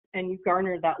create and you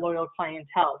garner that loyal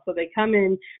clientele. So they come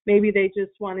in, maybe they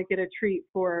just want to get a treat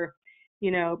for,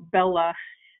 you know, Bella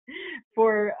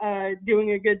for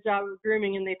doing a good job of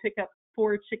grooming, and they pick up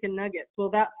 4 chicken nuggets.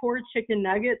 Well, that 4 chicken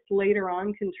nuggets later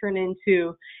on can turn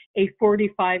into a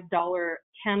 $45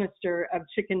 canister of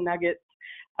chicken nuggets,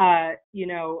 you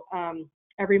know,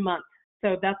 every month.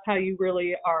 So that's how you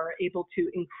really are able to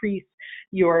increase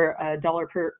your dollar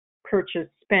per purchase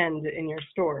spend in your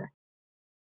store.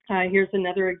 Here's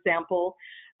another example.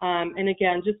 And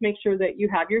again, just make sure that you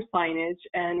have your signage.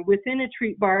 And within a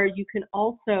treat bar, you can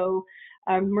also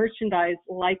merchandise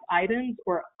like items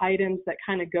or items that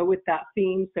kind of go with that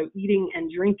theme. So eating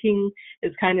and drinking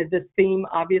is kind of this theme,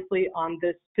 obviously, on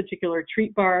this particular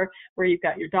treat bar, where you've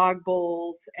got your dog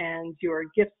bowls and your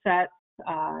gift sets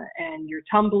and your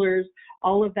tumblers,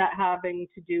 all of that having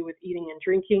to do with eating and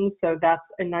drinking. So that's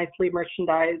a nicely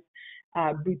merchandised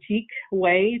boutique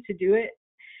way to do it.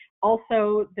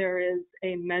 Also, there is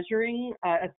a measuring,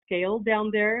 a scale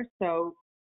down there. So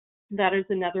that is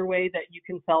another way that you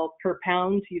can sell per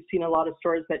pound. You've seen a lot of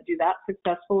stores that do that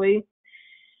successfully.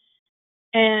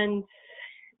 And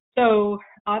so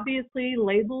obviously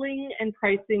labeling and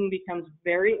pricing becomes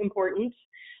very important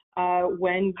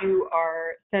when you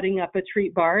are setting up a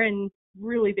treat bar and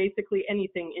really basically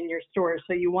anything in your store.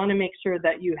 So you want to make sure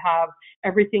that you have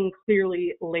everything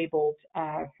clearly labeled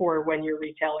for when you're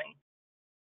retailing.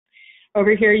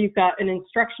 Over here, you've got an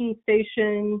instruction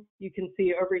station. You can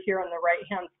see over here on the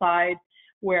right-hand side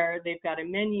where they've got a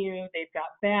menu, they've got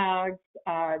bags,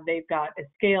 they've got a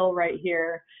scale right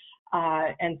here.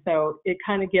 And so it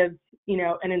kind of gives,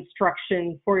 an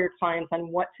instruction for your clients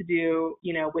on what to do,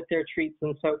 with their treats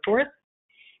and so forth.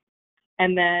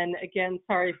 And then again,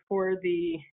 sorry for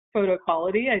the photo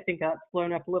quality. I think that's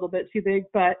blown up a little bit too big,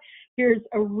 but here's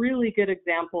a really good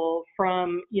example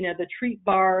from, the treat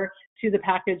bar to the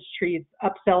packaged treats,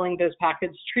 upselling those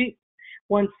packaged treats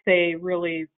once they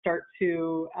really start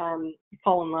to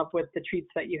fall in love with the treats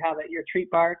that you have at your treat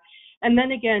bar. And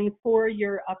then again, for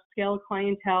your upscale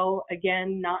clientele,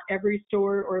 again, not every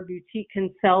store or boutique can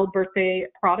sell birthday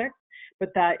products, but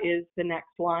that is the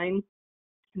next line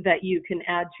that you can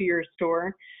add to your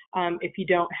store if you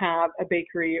don't have a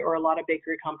bakery or a lot of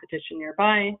bakery competition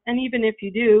nearby. And even if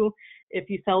you do, if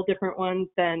you sell different ones,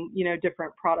 then,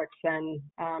 different products, then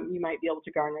you might be able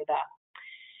to garner that.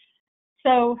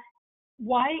 So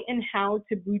why and how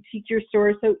to boutique your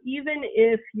store? So even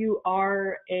if you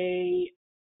are a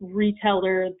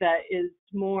retailer that is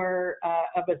more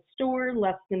of a store,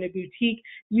 less than a boutique,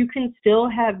 you can still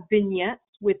have vignettes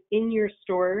within your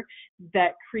store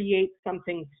that create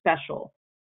something special.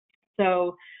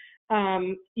 So,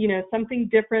 something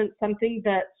different, something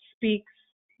that speaks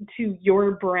to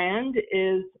your brand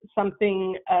is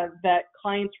something that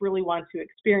clients really want to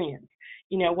experience.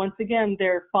 Once again,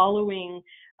 they're following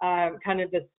kind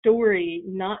of the story,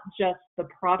 not just the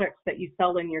products that you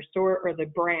sell in your store or the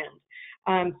brand.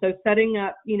 So setting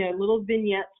up, little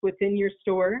vignettes within your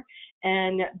store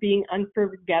and being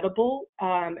unforgettable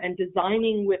and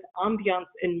designing with ambiance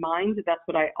in mind, that's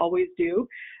what I always do.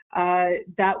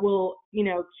 That will,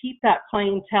 keep that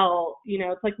clientele,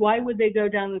 it's like, why would they go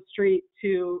down the street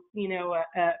to,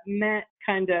 a Met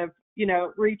kind of,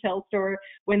 retail store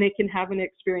when they can have an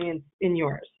experience in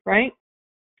yours, right?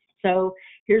 So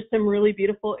here's some really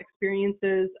beautiful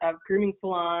experiences of grooming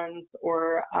salons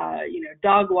or,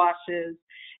 dog washes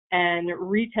and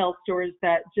retail stores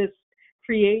that just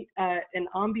create an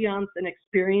ambiance and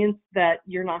experience that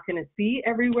you're not going to see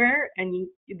everywhere, and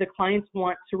the clients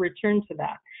want to return to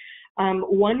that.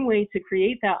 One way to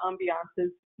create that ambiance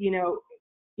is,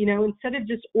 instead of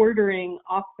just ordering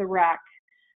off the rack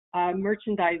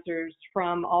merchandisers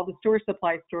from all the store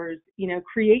supply stores,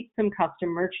 create some custom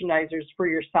merchandisers for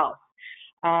yourself.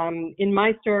 In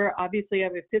my store, obviously I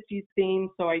have a 50s theme,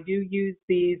 so I do use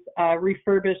these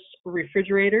refurbished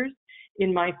refrigerators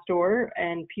in my store,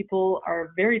 and people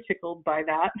are very tickled by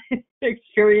that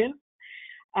experience.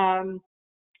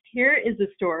 Here is a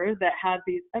store that has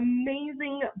these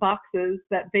amazing boxes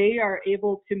that they are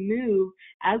able to move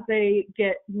as they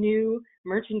get new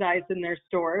merchandise in their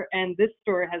store. And this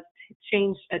store has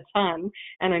changed a ton,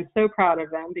 and I'm so proud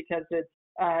of them because it's,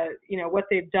 what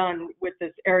they've done with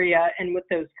this area and with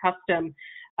those custom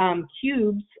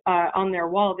cubes on their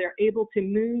wall. They're able to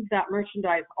move that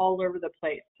merchandise all over the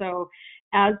place. So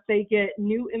as they get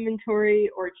new inventory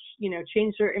or,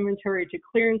 change their inventory to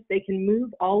clearance, they can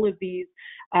move all of these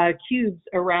cubes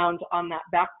around on that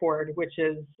backboard, which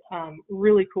is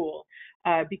really cool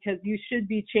because you should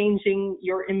be changing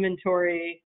your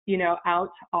inventory,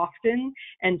 out often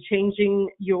and changing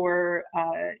your,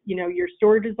 your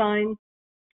store design,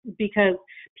 because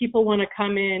people want to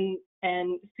come in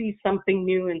and see something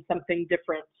new and something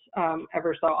different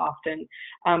ever so often.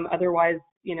 Otherwise,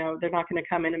 they're not going to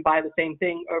come in and buy the same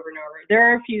thing over and over.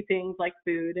 There are a few things like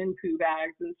food and poo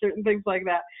bags and certain things like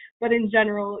that. But in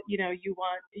general, you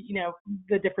want,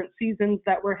 the different seasons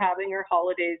that we're having or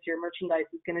holidays, your merchandise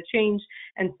is going to change,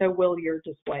 and so will your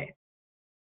display.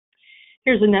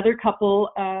 Here's another couple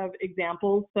of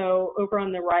examples. So over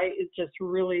on the right is just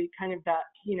really kind of that,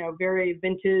 very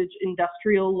vintage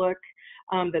industrial look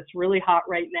that's really hot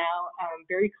right now,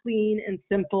 very clean and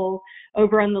simple.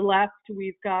 Over on the left,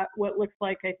 we've got what looks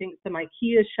like, I think, some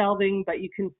IKEA shelving, but you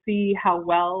can see how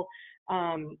well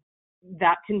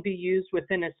that can be used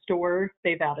within a store.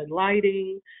 They've added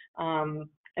lighting.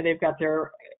 and they've got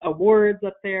their awards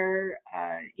up there,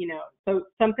 so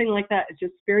something like that. It's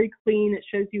just very clean. It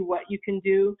shows you what you can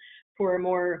do for a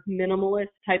more minimalist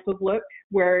type of look,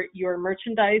 where your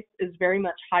merchandise is very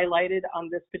much highlighted on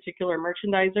this particular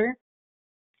merchandiser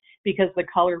because the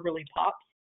color really pops.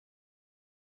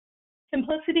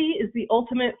 Simplicity is the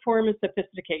ultimate form of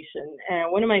sophistication.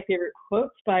 And one of my favorite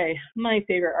quotes by my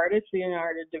favorite artist,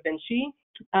 Leonardo da Vinci,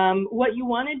 what you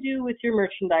want to do with your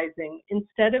merchandising,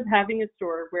 instead of having a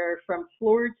store where from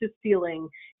floor to ceiling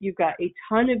you've got a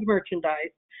ton of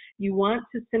merchandise, you want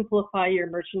to simplify your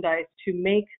merchandise to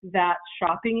make that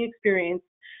shopping experience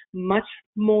much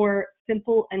more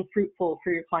simple and fruitful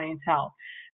for your clientele.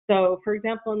 So, for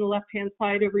example, on the left-hand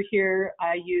side over here,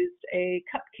 I used a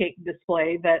cupcake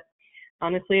display that,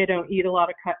 honestly, I don't eat a lot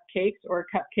of cupcakes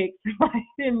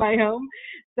in my home,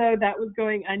 so that was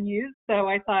going unused. So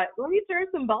I thought, let me throw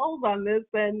some balls on this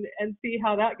and see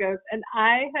how that goes. And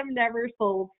I have never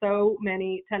sold so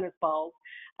many tennis balls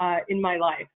in my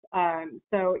life.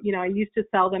 So, I used to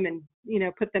sell them and,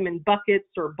 put them in buckets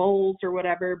or bowls or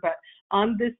whatever, but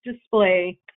on this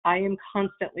display, I am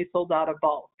constantly sold out of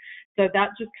balls. So that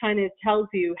just kind of tells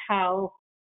you how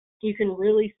you can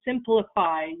really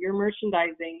simplify your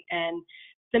merchandising and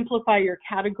simplify your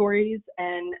categories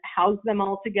and house them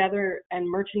all together and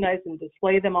merchandise and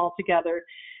display them all together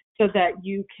so that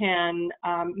you can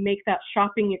make that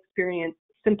shopping experience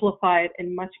simplified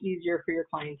and much easier for your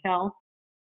clientele.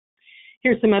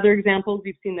 Here's some other examples.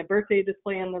 You've seen the birthday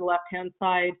display on the left-hand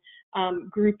side,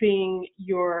 grouping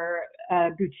your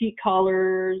boutique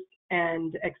collars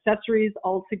and accessories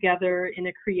all together in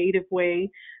a creative way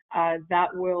that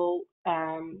will,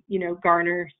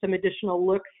 garner some additional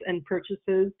looks and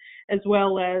purchases, as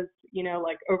well as,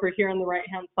 like over here on the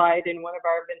right-hand side in one of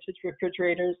our vintage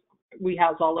refrigerators, we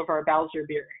house all of our Bowser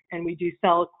beer, and we do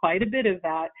sell quite a bit of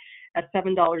that at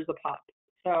 $7 a pop.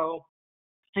 So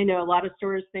I know a lot of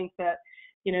stores think that,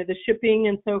 the shipping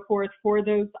and so forth for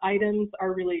those items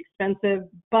are really expensive,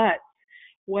 but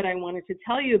what I wanted to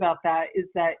tell you about that is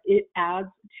that it adds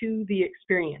to the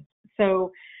experience.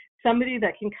 So somebody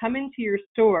that can come into your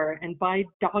store and buy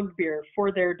dog beer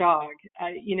for their dog,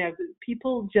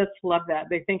 people just love that.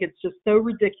 They think it's just so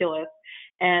ridiculous.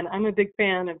 And I'm a big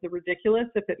fan of the ridiculous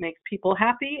if it makes people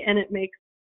happy and it makes,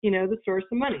 the store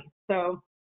some money. So,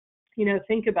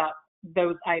 think about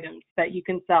those items that you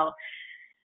can sell.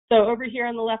 So over here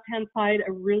on the left-hand side,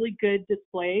 a really good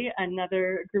display,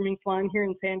 another grooming salon here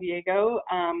in San Diego.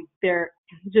 They're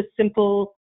just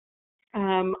simple,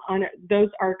 those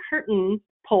are curtain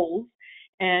poles,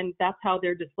 and that's how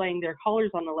they're displaying their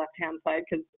collars on the left-hand side,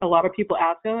 because a lot of people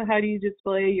ask, how do you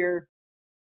display your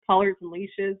collars and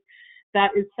leashes?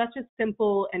 That is such a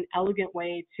simple and elegant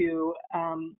way to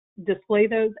display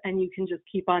those, and you can just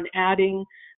keep on adding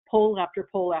pole after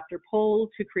pole after pole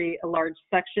to create a large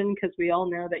section, because we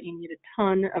all know that you need a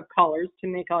ton of collars to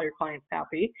make all your clients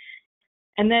happy.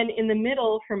 And then in the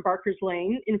middle from Barker's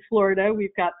Lane in Florida,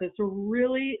 we've got this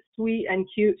really sweet and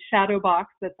cute shadow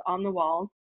box that's on the wall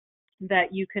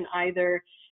that you can either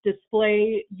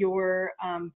display your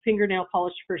fingernail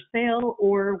polish for sale,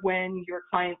 or when your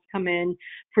clients come in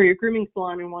for your grooming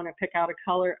salon and want to pick out a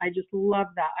color. I just love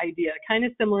that idea. Kind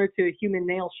of similar to a human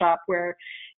nail shop where,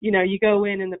 you go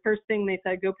in and the first thing they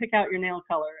said, go pick out your nail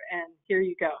color, and here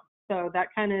you go. So that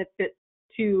kind of fits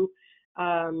two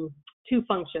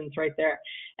functions right there.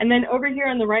 And then over here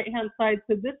on the right-hand side,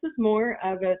 so this is more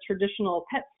of a traditional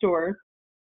pet store,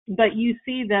 but you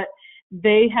see that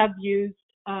they have used,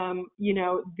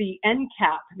 the end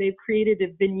cap. They've created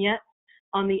a vignette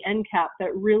on the end cap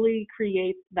that really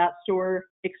creates that store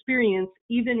experience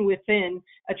even within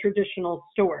a traditional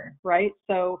store, right?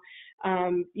 So,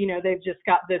 they've just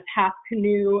got this half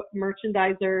canoe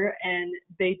merchandiser, and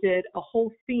they did a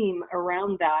whole theme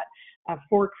around that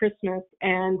for Christmas.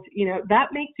 And, that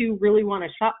makes you really want to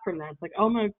shop from that. It's like, oh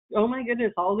my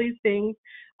goodness, all these things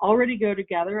already go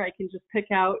together. I can just pick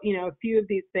out, a few of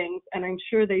these things, and I'm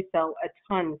sure they sell a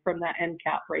ton from that end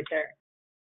cap right there.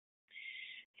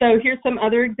 So here's some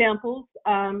other examples.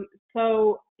 In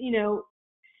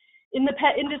the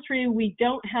pet industry, we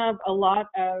don't have a lot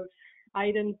of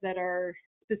items that are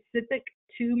specific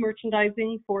to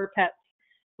merchandising for pet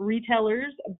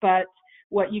retailers, but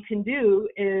what you can do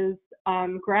is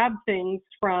grab things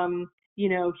from,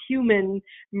 human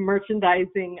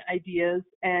merchandising ideas.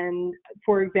 And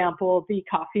for example, the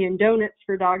coffee and donuts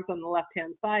for dogs on the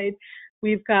left-hand side,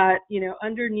 we've got,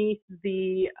 underneath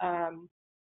the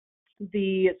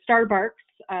the Starbucks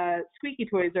squeaky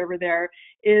toys over there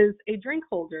is a drink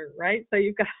holder, right? So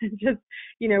you've got just,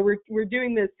 we're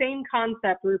doing the same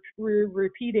concept, we're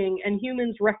repeating, and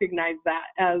humans recognize that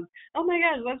as, oh my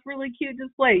gosh, that's really cute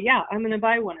display. Yeah, I'm going to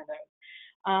buy one of those.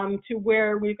 To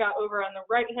where we've got over on the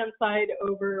right-hand side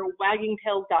over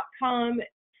waggingtails.com,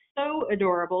 so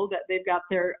adorable that they've got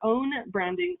their own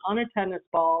branding on a tennis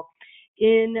ball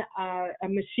in a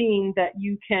machine that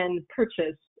you can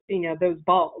purchase, those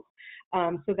balls.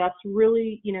 So that's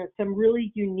really, some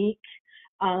really unique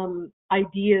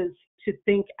ideas to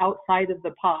think outside of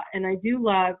the pot. And I do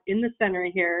love in the center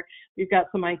here, we've got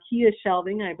some IKEA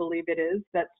shelving, I believe it is,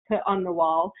 that's put on the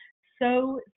wall.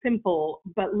 So simple,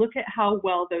 but look at how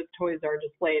well those toys are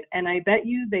displayed. And I bet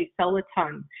you they sell a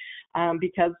ton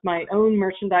because my own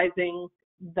merchandising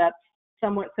that's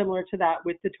somewhat similar to that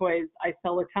with the toys, I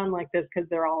sell a ton like this because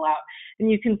they're all out. And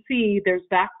you can see there's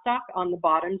backstock on the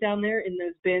bottom down there in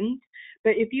those bins.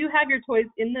 But if you have your toys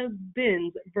in those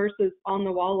bins versus on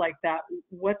the wall like that,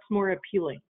 what's more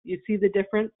appealing? You see the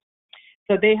difference?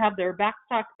 So they have their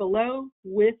backstock below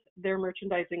with their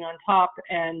merchandising on top,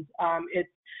 and it's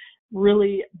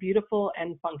really beautiful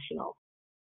and functional.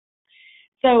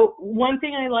 So one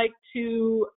thing I like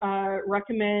to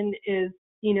recommend is,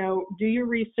 do your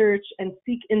research and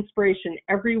seek inspiration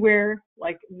everywhere.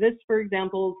 Like this, for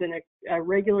example, is in a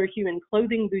regular human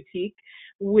clothing boutique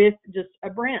with just a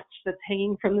branch that's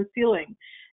hanging from the ceiling.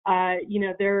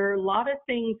 There are a lot of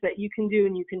things that you can do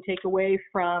and you can take away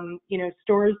from,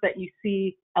 stores that you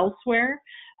see elsewhere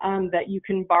that you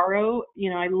can borrow.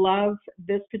 I love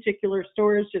this particular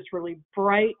store is just really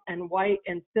bright and white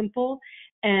and simple.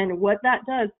 And what that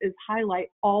does is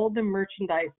highlight all the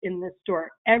merchandise in this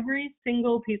store. Every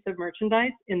single piece of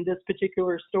merchandise in this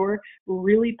particular store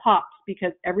really pops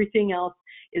because everything else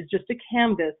is just a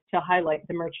canvas to highlight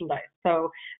the merchandise. So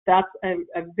that's a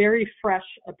very fresh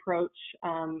approach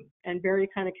and very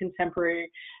kind of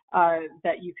contemporary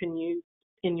that you can use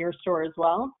in your store as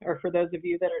well, or for those of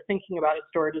you that are thinking about a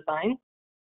store design.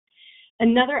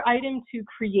 Another item to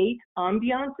create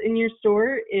ambiance in your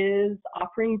store is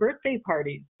offering birthday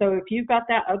parties. So if you've got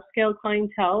that upscale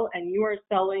clientele and you are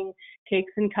selling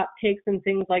cakes and cupcakes and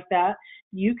things like that,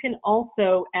 you can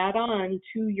also add on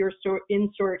to your store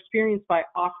in-store experience by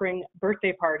offering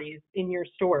birthday parties in your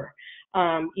store.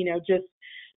 Just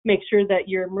make sure that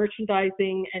you're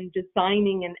merchandising and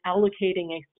designing and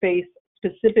allocating a space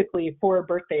specifically for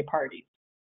birthday parties.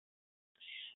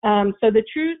 So the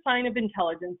true sign of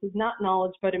intelligence is not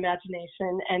knowledge, but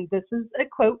imagination. And this is a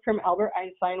quote from Albert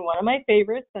Einstein, one of my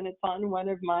favorites, and it's on one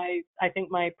of my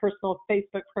personal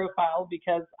Facebook profile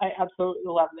because I absolutely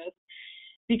love this.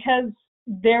 Because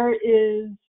there is,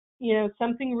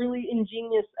 something really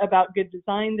ingenious about good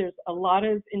design. There's a lot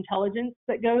of intelligence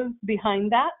that goes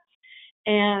behind that.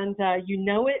 And you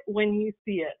know it when you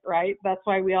see it, right? That's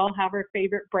why we all have our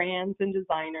favorite brands and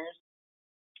designers.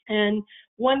 And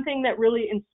one thing that really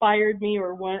inspired me,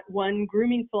 or one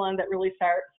grooming salon that really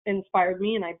inspired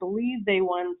me, and I believe they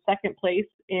won second place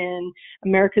in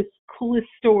America's Coolest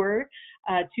Store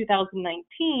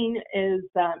 2019, is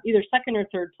either second or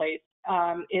third place,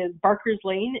 is Barker's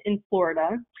Lane in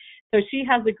Florida. So she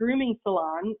has a grooming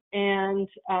salon and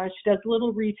she does a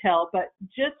little retail, but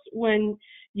just when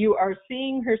you are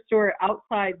seeing her store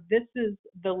outside, this is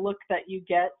the look that you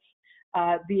get.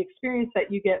 The experience that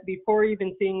you get before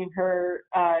even seeing her,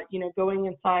 going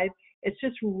inside, it's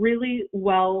just really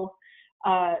well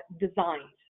designed,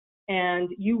 and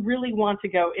you really want to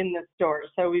go in this store.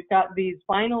 So we've got these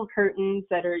vinyl curtains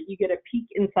you get a peek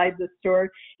inside the store.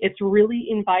 It's really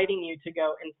inviting you to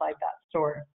go inside that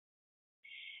store.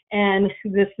 And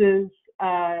this is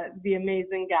the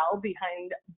amazing gal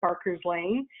behind Barker's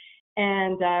Lane.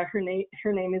 And her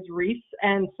name is Reese.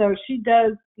 And so she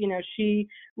does, she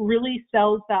really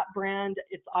sells that brand.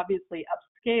 It's obviously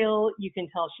upscale. You can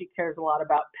tell she cares a lot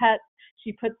about pets.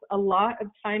 She puts a lot of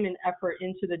time and effort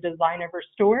into the design of her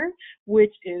store,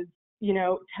 which is,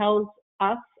 tells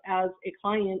us as a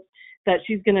client that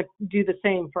she's going to do the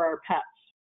same for our pets.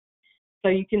 So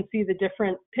you can see the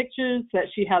different pictures that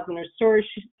she has in her store.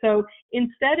 So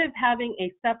instead of having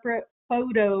a separate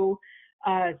photo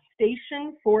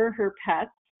station for her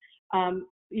pets,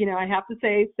 I have to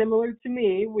say, similar to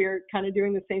me, we're kind of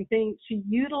doing the same thing. She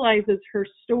utilizes her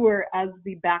store as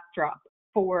the backdrop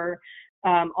for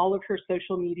all of her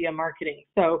social media marketing.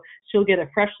 So she'll get a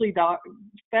freshly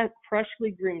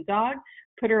groomed dog,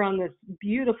 put her on this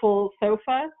beautiful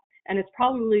sofa, and it's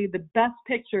probably the best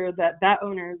picture that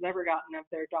owner has ever gotten of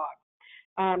their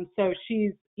dog. So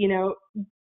she's,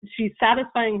 she's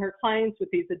satisfying her clients with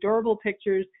these adorable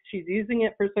pictures. She's using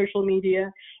it for social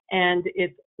media, and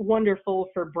it's wonderful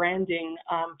for branding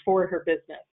for her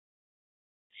business.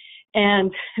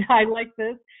 And I like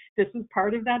this. This is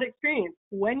part of that experience.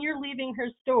 When you're leaving her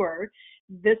store,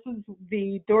 this is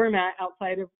the doormat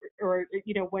outside of, or,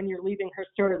 you know, when you're leaving her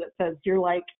store that says, "You're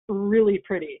like really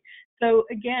pretty." So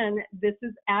again, this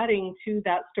is adding to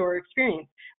that store experience.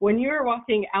 When you're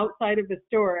walking outside of the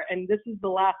store and this is the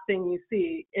last thing you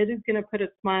see, it is going to put a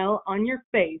smile on your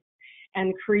face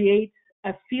and create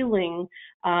a feeling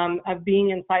of being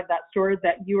inside that store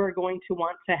that you are going to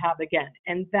want to have again.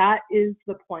 And that is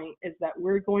the point, is that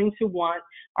we're going to want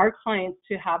our clients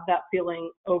to have that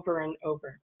feeling over and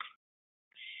over.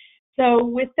 So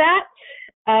with that,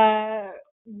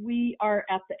 we are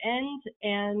at the end,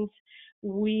 and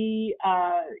we,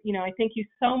 I thank you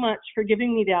so much for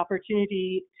giving me the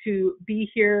opportunity to be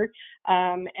here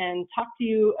and talk to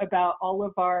you about all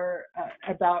of our,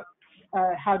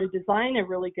 how to design a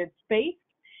really good space.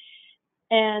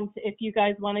 And if you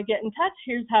guys want to get in touch,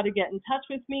 here's how to get in touch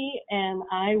with me, and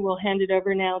I will hand it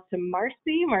over now to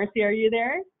Marcy. Marcy, are you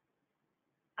there?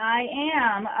 I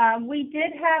am. We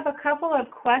did have a couple of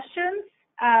questions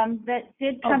that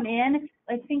did come in.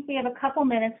 I think we have a couple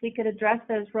minutes. We could address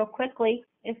those real quickly,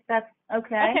 if that's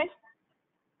okay. Okay.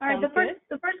 All right. The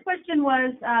first question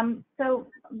was, so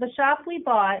the shop we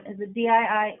bought is a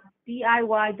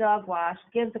DIY dog wash,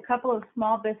 gives a couple of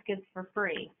small biscuits for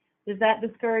free. Does that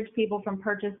discourage people from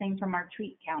purchasing from our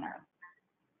treat counter?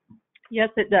 Yes,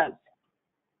 it does.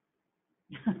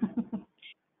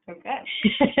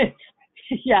 Okay.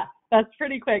 Yeah, that's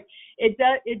pretty quick. It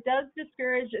does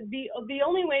discourage. The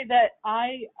only way that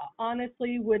I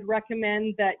honestly would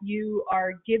recommend that you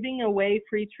are giving away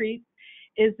free treats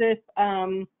is if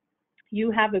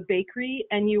you have a bakery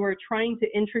and you are trying to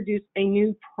introduce a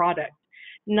new product,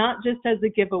 not just as a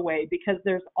giveaway, because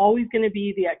there's always going to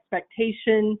be the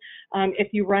expectation.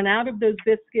 If you run out of those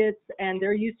biscuits and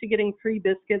they're used to getting free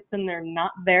biscuits and they're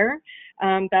not there,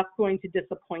 that's going to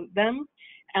disappoint them.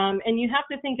 And you have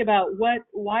to think about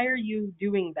why are you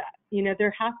doing that? You know,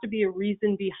 there has to be a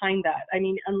reason behind that. I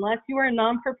mean, unless you are a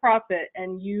non-for-profit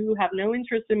and you have no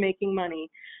interest in making money,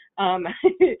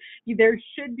 there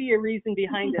should be a reason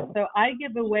behind it. So I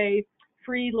give away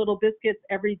free little biscuits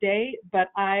every day, but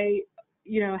I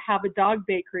have a dog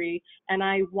bakery, and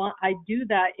I do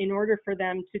that in order for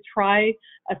them to try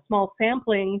a small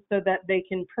sampling so that they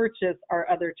can purchase our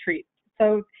other treats.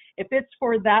 So if it's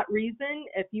for that reason,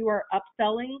 if you are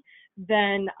upselling,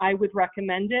 then I would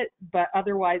recommend it, but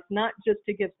otherwise not, just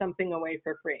to give something away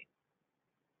for free.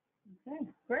 Okay,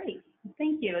 great.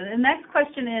 Thank you. The next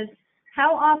question is,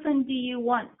 how often do you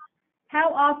want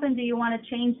to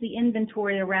change the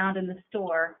inventory around in the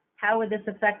store? How would this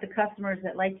affect the customers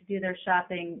that like to do their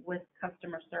shopping with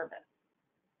customer service?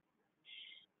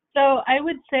 So I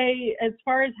would say, as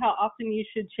far as how often you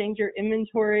should change your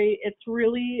inventory, it's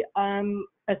really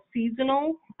a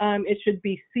seasonal. It should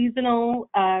be seasonal.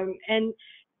 And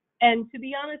to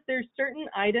be honest, there's certain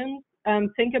items.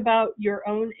 Think about your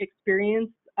own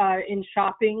experience in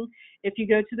shopping. If you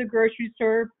go to the grocery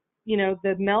store,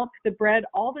 the milk, the bread,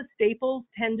 all the staples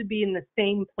tend to be in the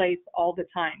same place all the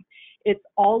time. It's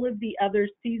all of the other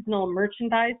seasonal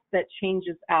merchandise that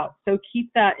changes out. So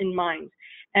keep that in mind.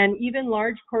 And even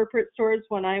large corporate stores,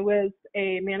 when I was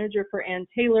a manager for Ann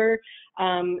Taylor,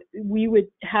 we would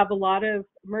have a lot of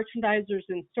merchandisers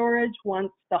in storage.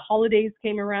 Once the holidays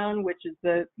came around, which is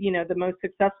the most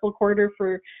successful quarter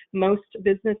for most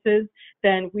businesses,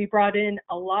 then we brought in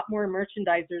a lot more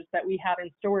merchandisers that we had in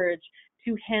storage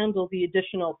to handle the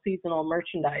additional seasonal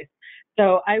merchandise.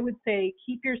 So I would say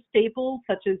keep your staples,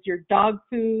 such as your dog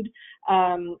food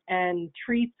and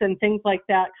treats and things like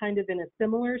that, kind of in a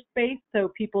similar space,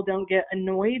 so people don't get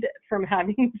annoyed from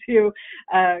having to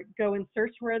go and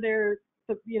search where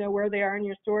they are in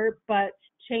your store. But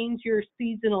change your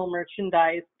seasonal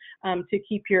merchandise to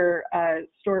keep your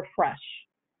store fresh.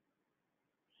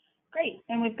 Great.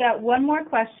 And we've got one more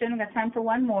question. We've got time for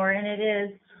one more, and it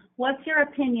is, what's your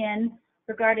opinion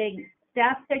regarding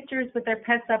staff pictures with their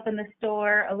pets up in the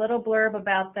store, a little blurb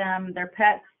about them, their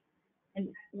pets, and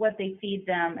what they feed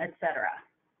them, etc.?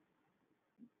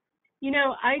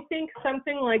 I think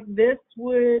something like this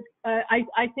would,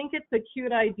 I think it's a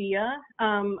cute idea.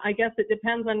 I guess it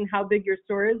depends on how big your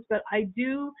store is, but I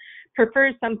do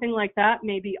prefer something like that,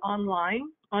 maybe online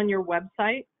on your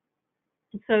website,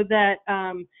 so that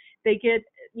they get,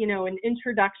 an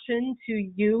introduction to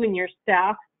you and your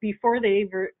staff before they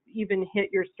even hit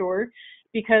your store,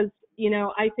 because,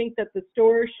 I think that the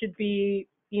store should be,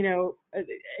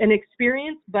 an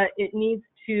experience, but it needs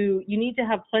need to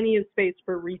have plenty of space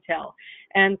for retail.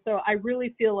 And so I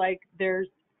really feel like there's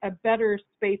a better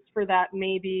space for that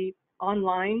maybe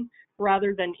online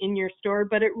rather than in your store,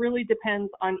 but it really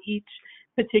depends on each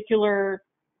particular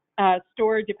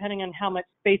store, depending on how much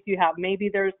space you have. Maybe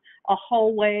there's a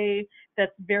hallway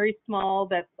that's very small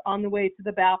that's on the way to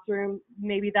the bathroom.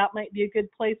 Maybe that might be a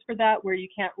good place for that, where you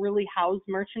can't really house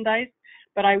merchandise,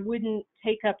 but I wouldn't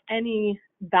take up any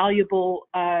valuable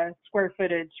square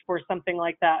footage for something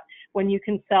like that when you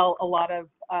can sell a lot of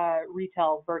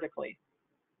retail vertically.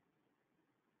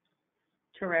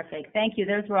 Terrific. Thank you.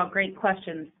 Those were all great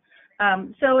questions.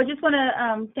 So I just want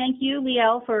to thank you,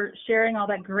 Leel, for sharing all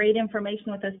that great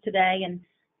information with us today, and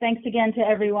thanks again to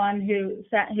everyone who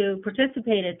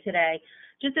participated today.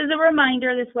 Just as a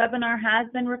reminder, this webinar has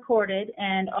been recorded,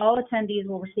 and all attendees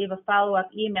will receive a follow-up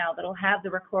email that will have the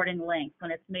recording link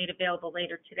when it's made available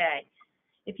later today.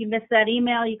 If you missed that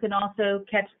email, you can also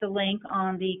catch the link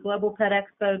on the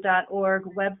globalpetexpo.org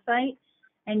website,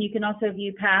 and you can also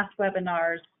view past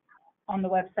webinars on the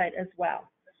website as well.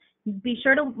 Be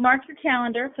sure to mark your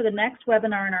calendar for the next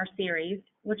webinar in our series,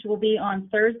 which will be on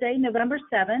Thursday, November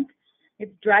 7th.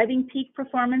 It's Driving Peak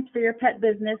Performance for Your Pet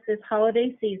Business this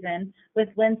holiday season with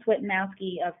Lynn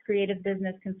Switnowski of Creative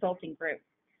Business Consulting Group.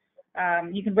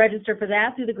 You can register for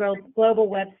that through the Global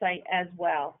website as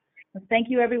well. So thank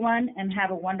you, everyone, and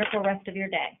have a wonderful rest of your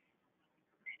day.